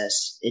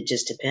process. It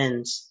just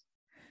depends.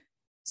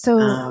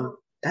 So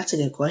that's a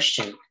good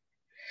question.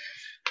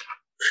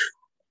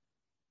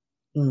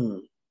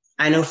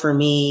 I know for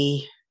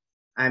me,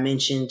 I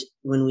mentioned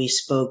when we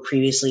spoke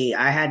previously,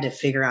 I had to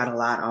figure out a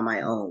lot on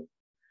my own.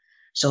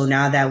 So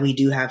now that we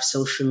do have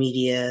social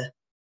media,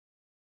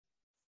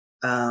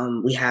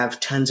 we have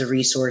tons of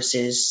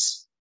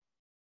resources.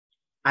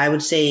 I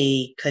would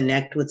say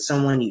connect with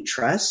someone you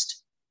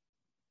trust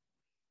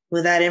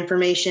with that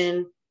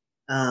information,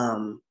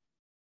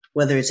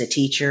 whether it's a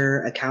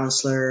teacher, a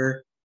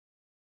counselor,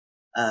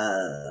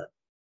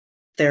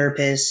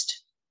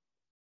 therapist.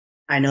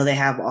 I know they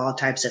have all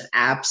types of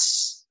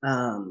apps.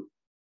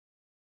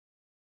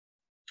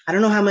 I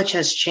don't know how much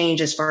has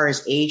changed as far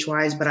as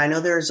age-wise, but I know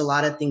there's a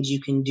lot of things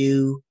you can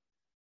do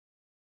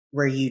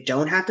where you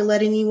don't have to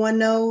let anyone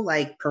know,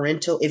 like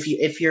parental,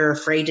 if you're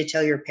afraid to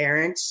tell your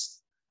parents,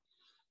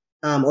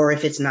 or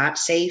if it's not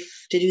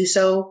safe to do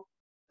so.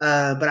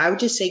 But I would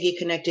just say get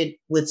connected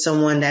with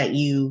someone that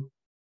you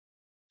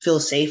feel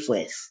safe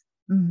with,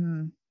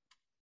 and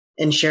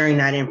sharing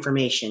that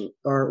information,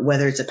 or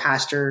whether it's a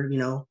pastor,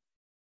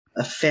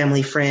 a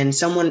family friend,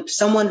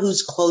 someone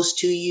who's close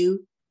to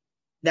you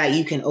that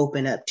you can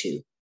open up to.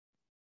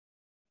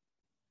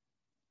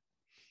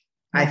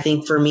 I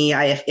think for me,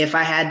 if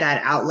I had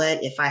that outlet,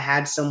 if I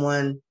had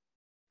someone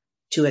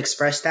to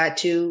express that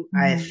to,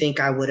 I think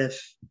I would have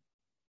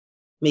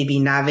maybe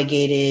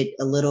navigated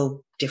a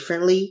little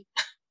differently.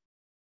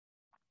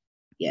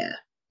 Yeah.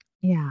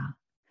 Yeah.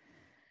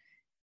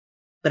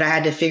 But I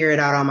had to figure it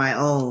out on my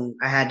own.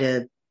 I had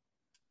to,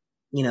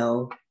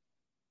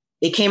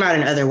 it came out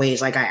in other ways.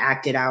 Like I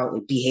acted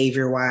out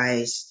behavior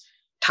wise,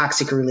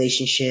 toxic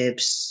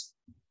relationships,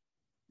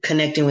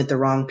 connecting with the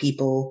wrong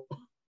people.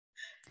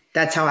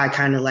 That's how I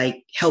kind of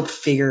helped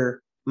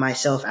figure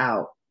myself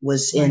out,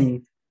 was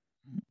in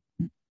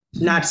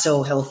not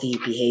so healthy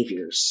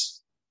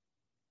behaviors.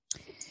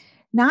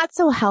 Not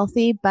so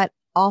healthy, but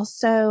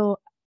also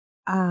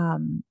not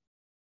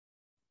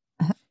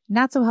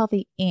so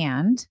healthy,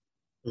 and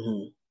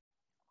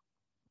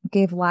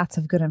gave lots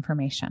of good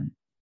information.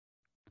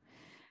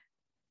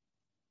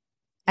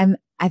 And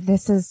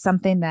this is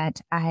something that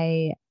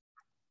I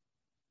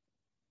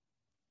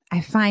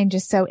find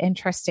just so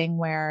interesting,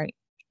 where,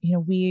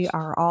 we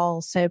are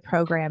all so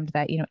programmed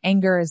that,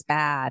 anger is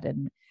bad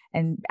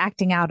and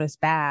acting out is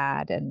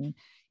bad and,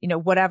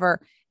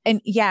 whatever. And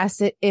yes,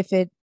 if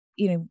it,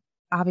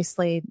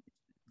 obviously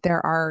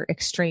there are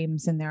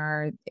extremes, and there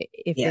are,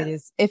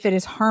 if it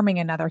is harming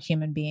another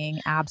human being,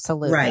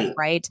 absolutely.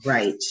 Right.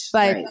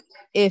 But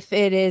if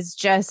it is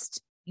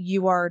just,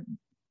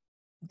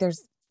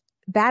 there's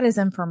that is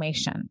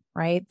information,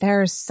 right?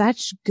 There's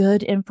such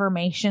good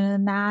information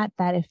in that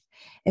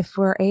if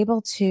we're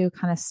able to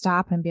kind of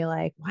stop and be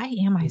like, why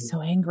am I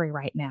so angry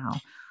right now?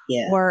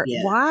 Yeah. Or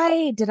Yeah.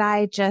 why did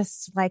I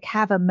just like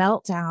have a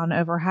meltdown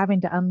over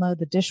having to unload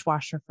the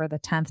dishwasher for the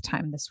 10th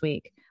time this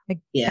week? Like,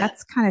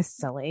 that's kind of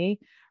silly,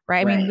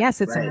 right? I mean,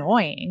 yes, it's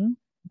annoying,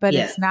 but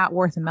it's not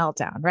worth a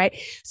meltdown, right?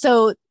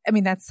 So, I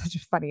mean, that's such a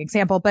funny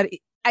example, but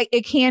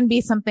it can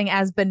be something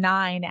as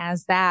benign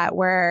as that,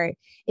 where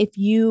if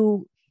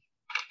you,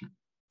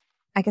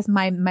 I guess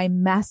my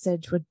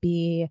message would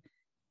be,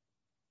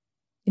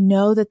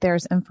 know that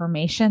there's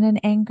information in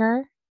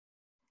anger.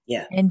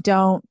 Yeah. And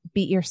don't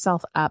beat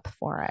yourself up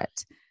for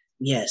it.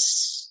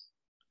 Yes.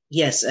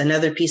 Yes.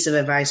 Another piece of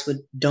advice would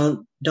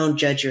don't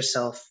judge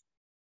yourself.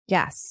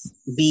 Yes.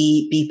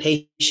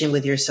 Be patient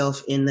with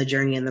yourself in the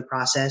journey and the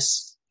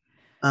process.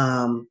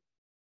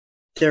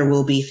 There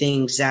will be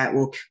things that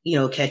will,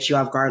 catch you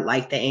off guard,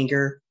 like the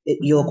anger.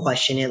 You'll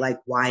question it, like,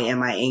 why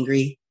am I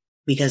angry?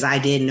 Because I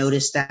did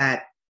notice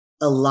that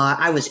a lot.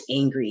 I was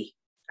angry,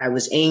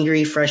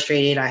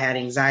 frustrated. I had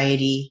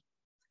anxiety,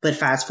 but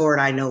fast forward,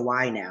 I know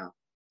why now.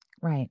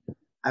 Right.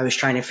 I was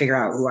trying to figure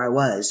out who I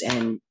was,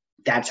 and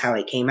that's how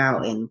it came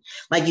out. And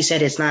like you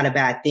said, it's not a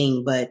bad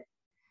thing, but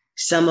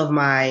some of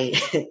my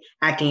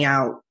acting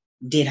out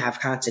did have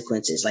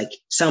consequences. Like,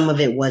 some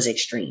of it was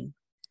extreme.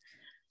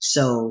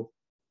 So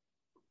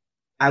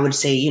I would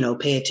say,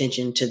 pay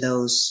attention to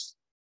those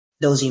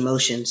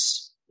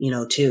emotions,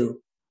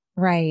 too.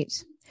 Right.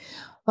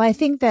 Well, I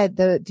think that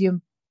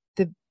the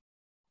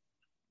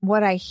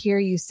what I hear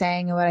you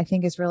saying and what I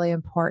think is really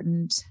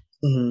important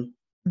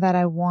that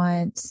I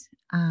want,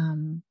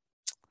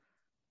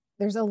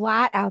 there's a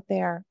lot out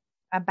there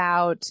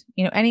about,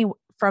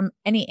 from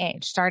any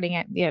age, starting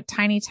at,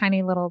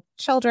 tiny little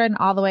children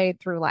all the way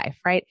through life,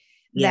 right?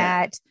 Yeah.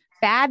 That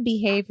bad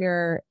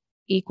behavior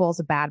equals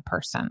a bad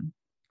person,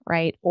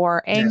 right?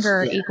 Or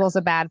anger equals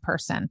a bad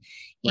person.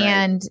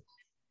 Right.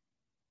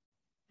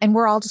 And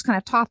we're all just kind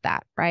of taught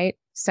that, right?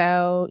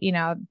 So,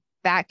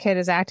 that kid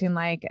is acting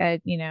like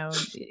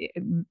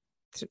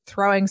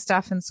throwing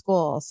stuff in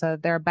school. So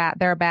they're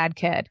a bad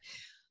kid.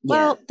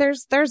 Well,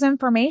 there's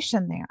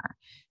information there.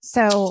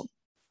 So,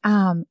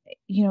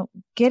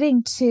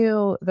 getting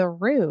to the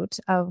root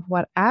of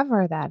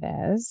whatever that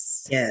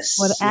is,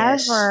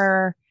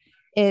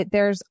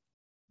 there's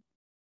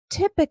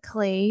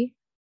typically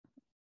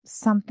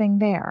something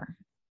there.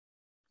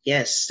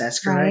 Yes, that's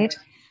correct. Right?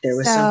 There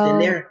was something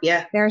there.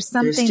 Yeah. There's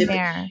something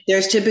there.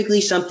 There's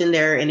typically something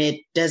there, and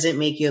it doesn't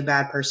make you a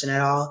bad person at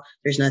all.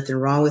 There's nothing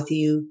wrong with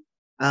you.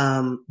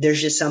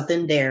 There's just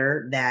something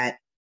there that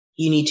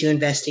you need to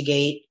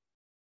investigate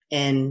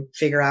and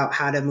figure out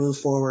how to move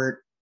forward.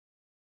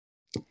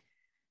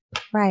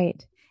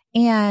 Right.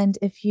 And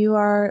if you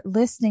are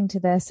listening to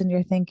this and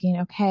you're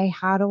thinking, okay,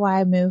 how do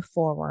I move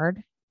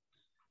forward?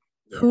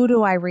 Yeah. Who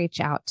do I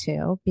reach out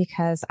to?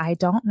 Because I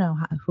don't know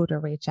who to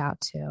reach out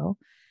to.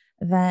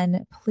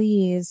 Then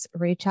please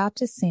reach out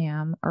to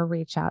Sam or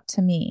reach out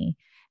to me.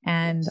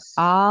 And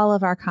all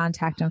of our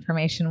contact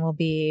information will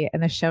be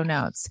in the show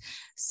notes.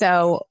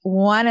 So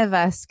one of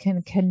us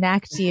can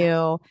connect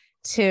you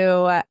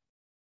to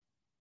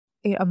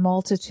a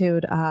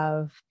multitude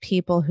of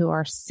people who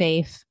are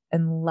safe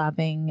and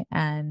loving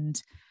and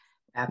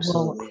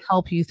will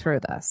help you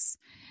through this.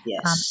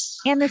 Yes.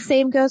 And the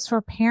same goes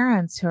for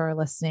parents who are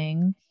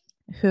listening,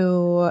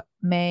 who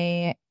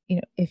may,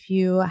 if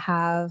you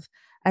have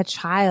a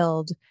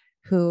child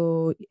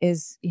who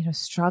is,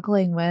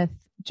 struggling with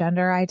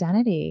gender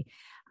identity,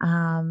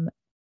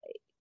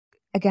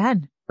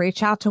 again,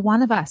 reach out to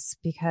one of us,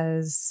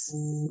 because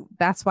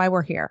that's why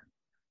we're here.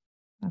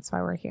 That's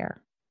why we're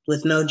here.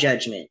 With no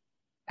judgment.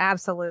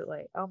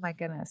 Absolutely. Oh my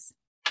goodness.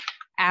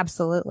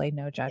 Absolutely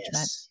no judgment.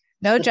 Yes.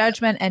 No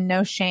judgment and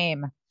no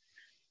shame.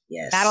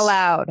 Yes. Not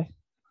allowed.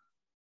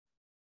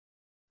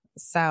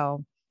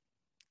 So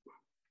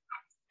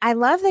I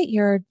love that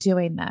you're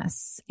doing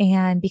this,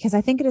 and because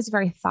I think it is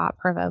very thought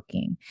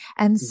provoking.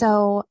 And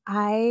so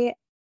my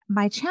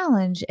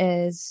challenge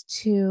is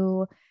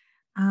to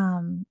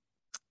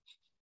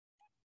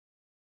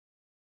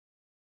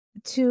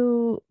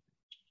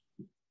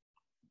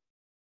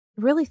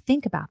really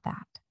think about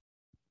that.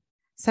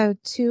 So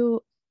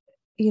to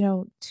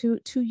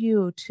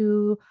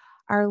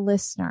our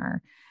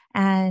listener,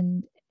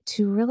 and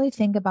to really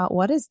think about,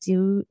 what does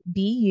do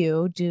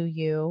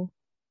you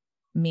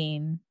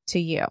mean to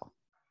you?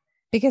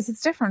 Because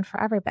it's different for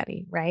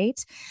everybody,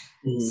 right?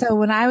 Mm-hmm. So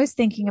when I was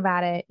thinking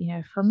about it,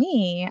 for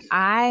me,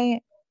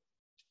 I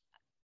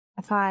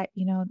thought,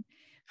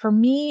 for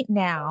me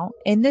now,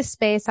 in this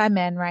space I'm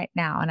in right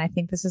now, and I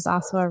think this is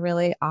also a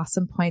really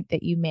awesome point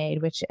that you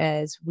made, which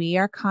is we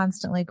are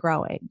constantly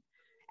growing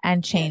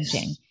and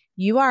changing. Yes.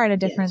 You are in a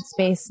different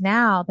space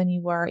now than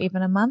you were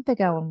even a month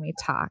ago when we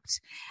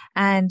talked.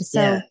 And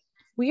so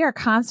we are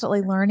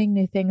constantly learning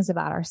new things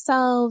about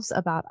ourselves,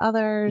 about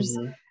others,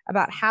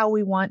 about how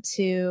we want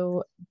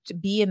to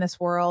be in this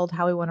world,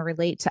 how we want to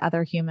relate to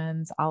other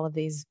humans, all of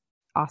these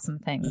awesome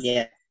things.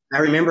 Yeah. I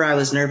remember I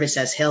was nervous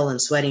as hell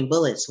and sweating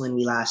bullets when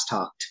we last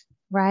talked.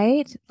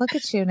 Right? Look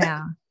at you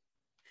now.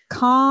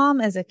 Calm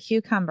as a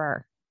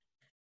cucumber.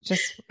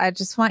 I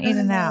just want you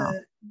to know.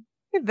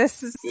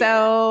 This is Yeah.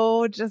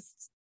 so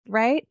just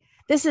right.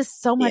 This is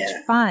so much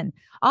Yeah. fun.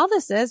 All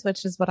this is,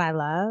 which is what I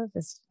love,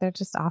 is they're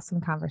just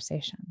awesome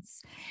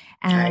conversations.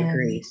 I And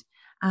agree.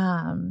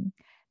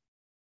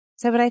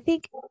 so, but I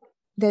think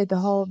the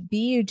whole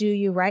be you, do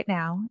you right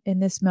now in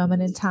this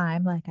moment in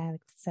time, like I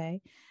would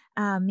say,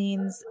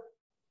 means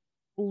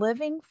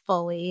living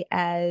fully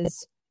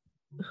as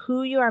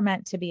who you are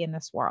meant to be in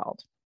this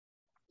world.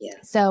 Yeah.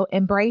 So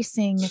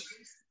embracing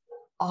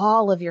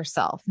all of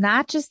yourself,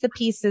 not just the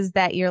pieces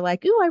that you're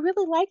like, ooh, I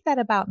really like that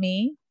about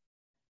me,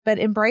 but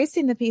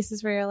embracing the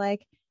pieces where you're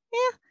like,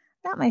 yeah,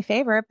 not my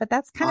favorite, but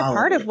that's kind of All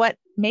part of of it. what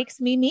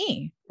makes me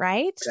me,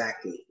 right?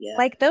 Exactly. Yeah.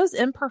 Like those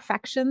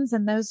imperfections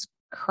and those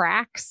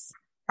cracks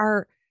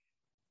are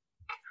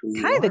Who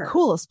kind you of the are.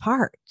 coolest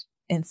part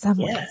in some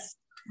Yeah. ways,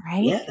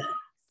 right? Yeah.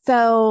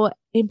 So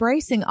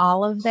embracing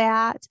all of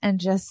that and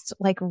just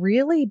like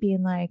really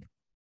being like,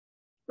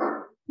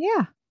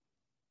 yeah,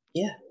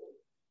 Yeah.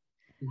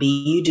 Be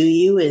you, do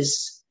you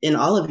is in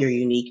all of your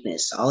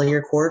uniqueness, all of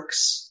your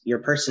quirks, your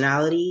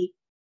personality.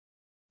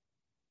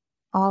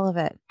 all of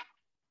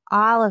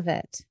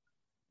it,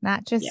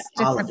 not Yeah. just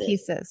All of different it.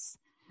 pieces.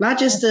 Not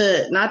just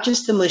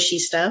the mushy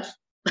stuff.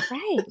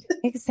 Right.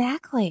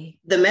 Exactly.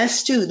 The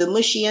mess too, the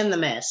mushy and the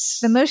mess.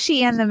 The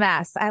mushy and the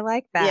mess. I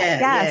like that. Yeah.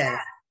 Yes. Yeah.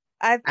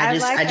 I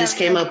like I that. just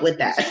came up with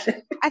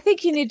that. I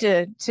think you need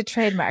to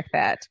trademark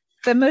that.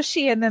 The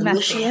mushy and the The messy.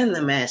 mushy and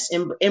the mess.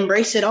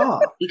 Embrace it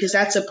all because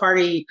that's a part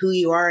of who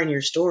you are in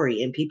your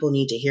story, and people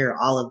need to hear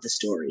all of the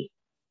story.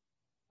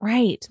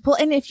 Right. Well,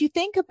 and if you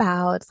think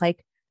about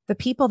like the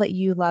people that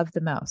you love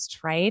the most,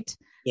 right?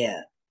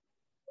 Yeah.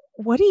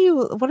 What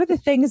are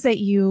the things that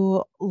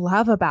you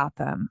love about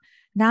them?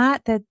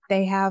 Not that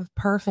they have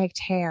perfect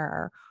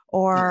hair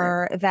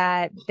or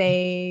that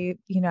they,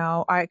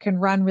 can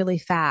run really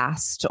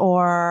fast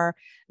or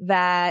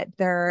that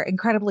they're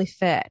incredibly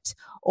fit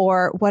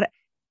or what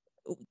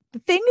the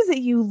things that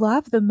you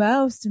love the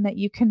most and that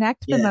you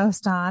connect the Yeah.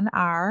 most on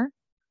are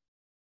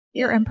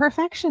your Yeah.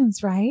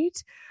 imperfections,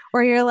 right?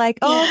 Where you're like,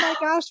 oh Yeah. my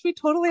gosh, we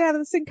totally have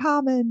this in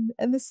common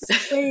and this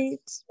is great.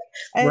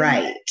 And,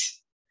 Right.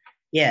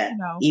 Yeah.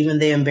 no, Even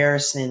the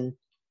embarrassing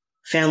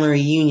family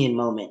reunion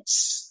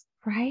moments.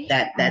 right?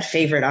 That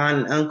favorite aunt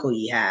and uncle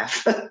you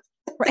have.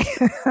 Right.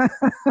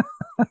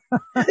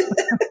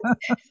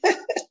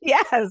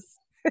 Yes.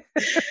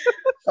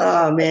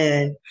 Oh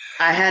man.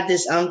 I had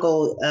this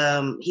uncle,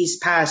 he's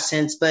passed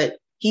since, but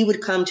he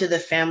would come to the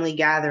family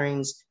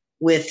gatherings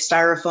with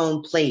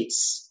styrofoam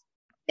plates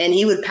and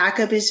he would pack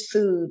up his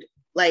food.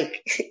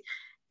 Like,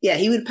 yeah,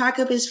 he would pack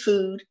up his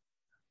food,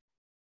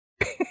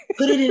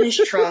 put it in his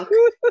trunk,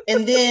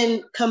 and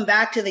then come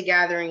back to the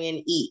gathering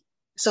and eat.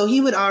 So he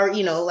would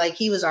already, like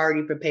he was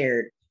already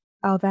prepared.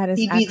 Oh, that is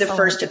He'd be the excellent.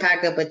 first to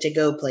pack up a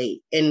to-go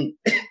plate. And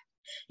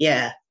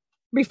yeah.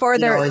 Before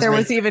there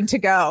was even to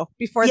go,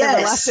 before there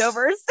were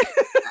leftovers.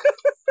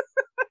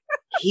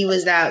 He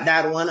was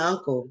that one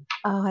uncle.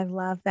 Oh, I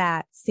love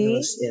that. See?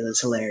 It was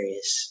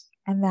hilarious.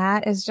 And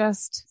that is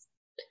just.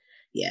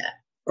 Yeah.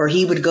 Or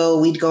we'd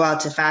go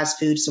out to fast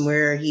food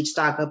somewhere. He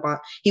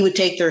would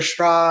take their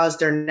straws,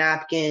 their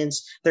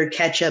napkins, their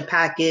ketchup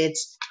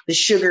packets, the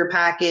sugar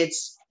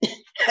packets,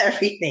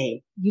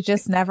 everything. You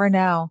just never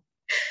know.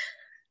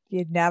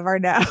 You'd never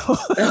know.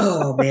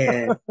 Oh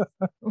man.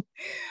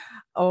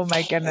 Oh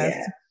my goodness.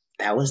 Yeah.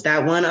 That was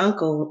that one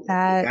uncle.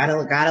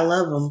 Gotta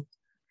love him.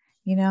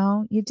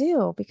 You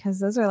do, because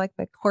those are like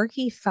the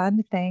quirky,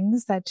 fun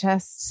things that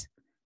just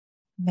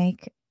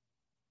make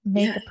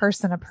a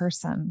person a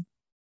person.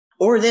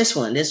 Or this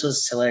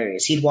was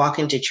hilarious. He'd walk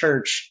into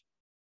church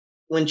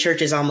when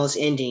church is almost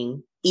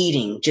ending,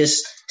 eating,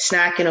 just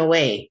snacking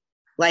away.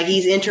 Like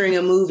he's entering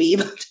a movie,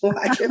 about to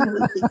watch a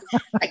movie.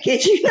 I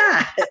kid you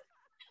not.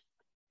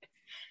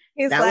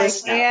 He's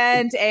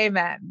and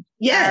amen.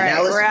 Yeah,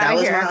 right, that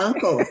was my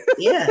uncle.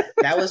 Yeah,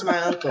 that was my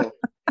uncle.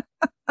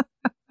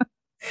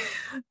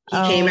 He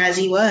came as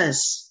he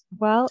was.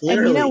 Well,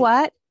 literally. And you know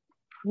what?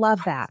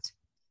 Love that.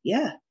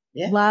 Yeah.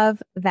 Yeah.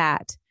 Love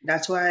that.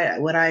 That's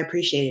what I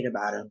appreciated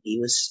about him. He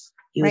was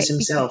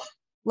himself.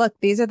 Look,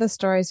 these are the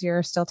stories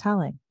you're still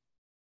telling.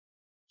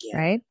 Yeah.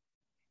 Right?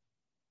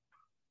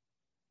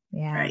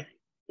 Yeah. Right.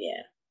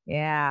 Yeah.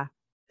 Yeah.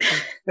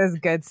 This is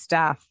good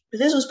stuff. But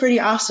this was pretty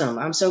awesome.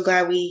 I'm so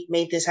glad we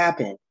made this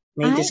happen.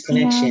 Made this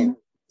connection.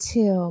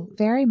 Too.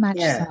 Very much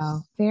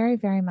so. Very,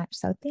 very much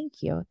so.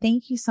 Thank you.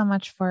 Thank you so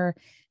much for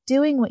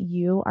doing what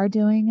you are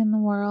doing in the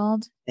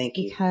world. Thank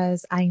you.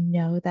 Because I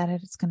know that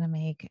it's going to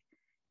make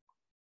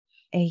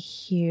a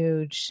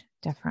huge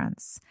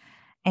difference.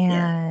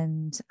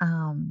 And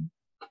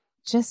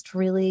just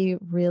really,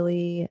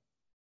 really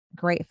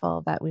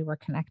grateful that we were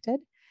connected.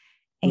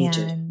 Me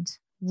and too.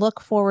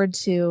 Look forward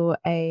to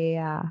a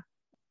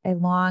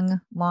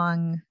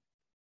long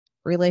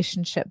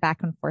relationship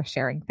back and forth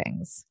sharing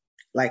things.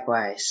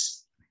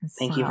 Likewise.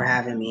 Thank you for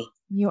having me.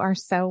 You are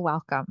so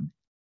welcome.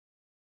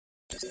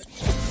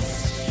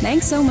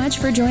 Thanks so much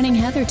for joining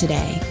Heather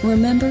today.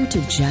 Remember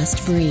to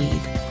just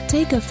breathe.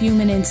 Take a few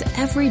minutes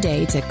every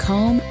day to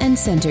calm and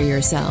center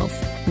yourself.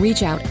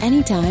 Reach out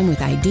anytime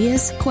with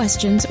ideas,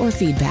 questions, or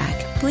feedback.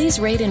 Please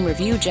rate and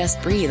review Just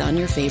Breathe on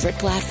your favorite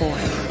platform.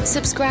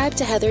 Subscribe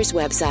to Heather's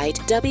website,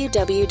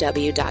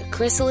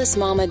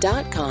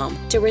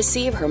 www.chrysalismama.com, to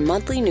receive her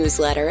monthly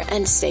newsletter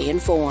and stay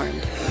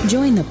informed.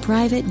 Join the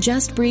private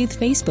Just Breathe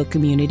Facebook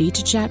community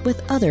to chat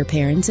with other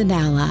parents and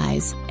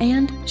allies.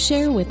 And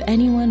share with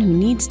anyone who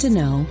needs to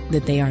know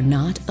that they are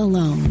not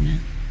alone.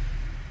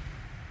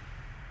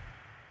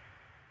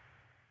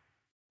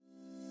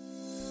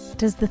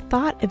 Does the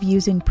thought of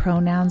using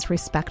pronouns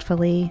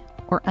respectfully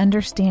or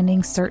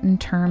understanding certain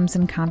terms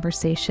in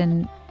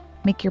conversation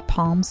make your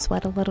palms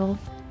sweat a little?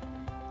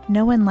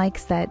 No one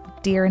likes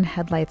that deer in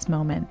headlights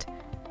moment.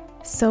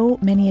 So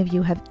many of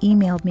you have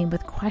emailed me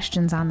with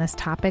questions on this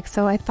topic,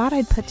 so I thought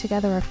I'd put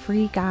together a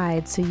free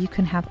guide so you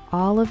can have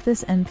all of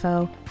this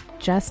info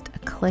just a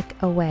click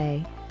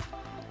away.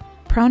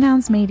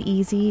 Pronouns Made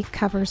Easy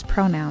covers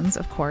pronouns,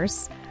 of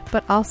course,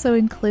 but also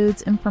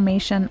includes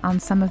information on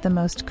some of the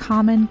most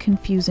common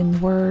confusing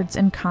words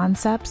and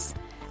concepts,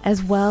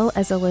 as well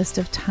as a list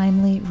of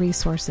timely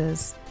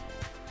resources.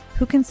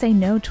 Who can say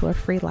no to a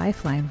free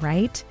lifeline,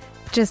 right?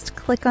 Just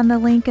click on the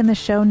link in the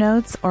show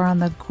notes or on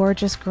the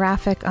gorgeous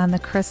graphic on the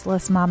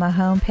Chrysalis Mama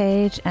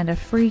homepage, and a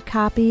free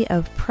copy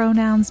of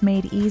Pronouns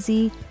Made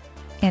Easy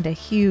and a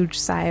huge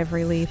sigh of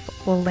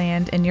relief will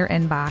land in your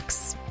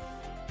inbox.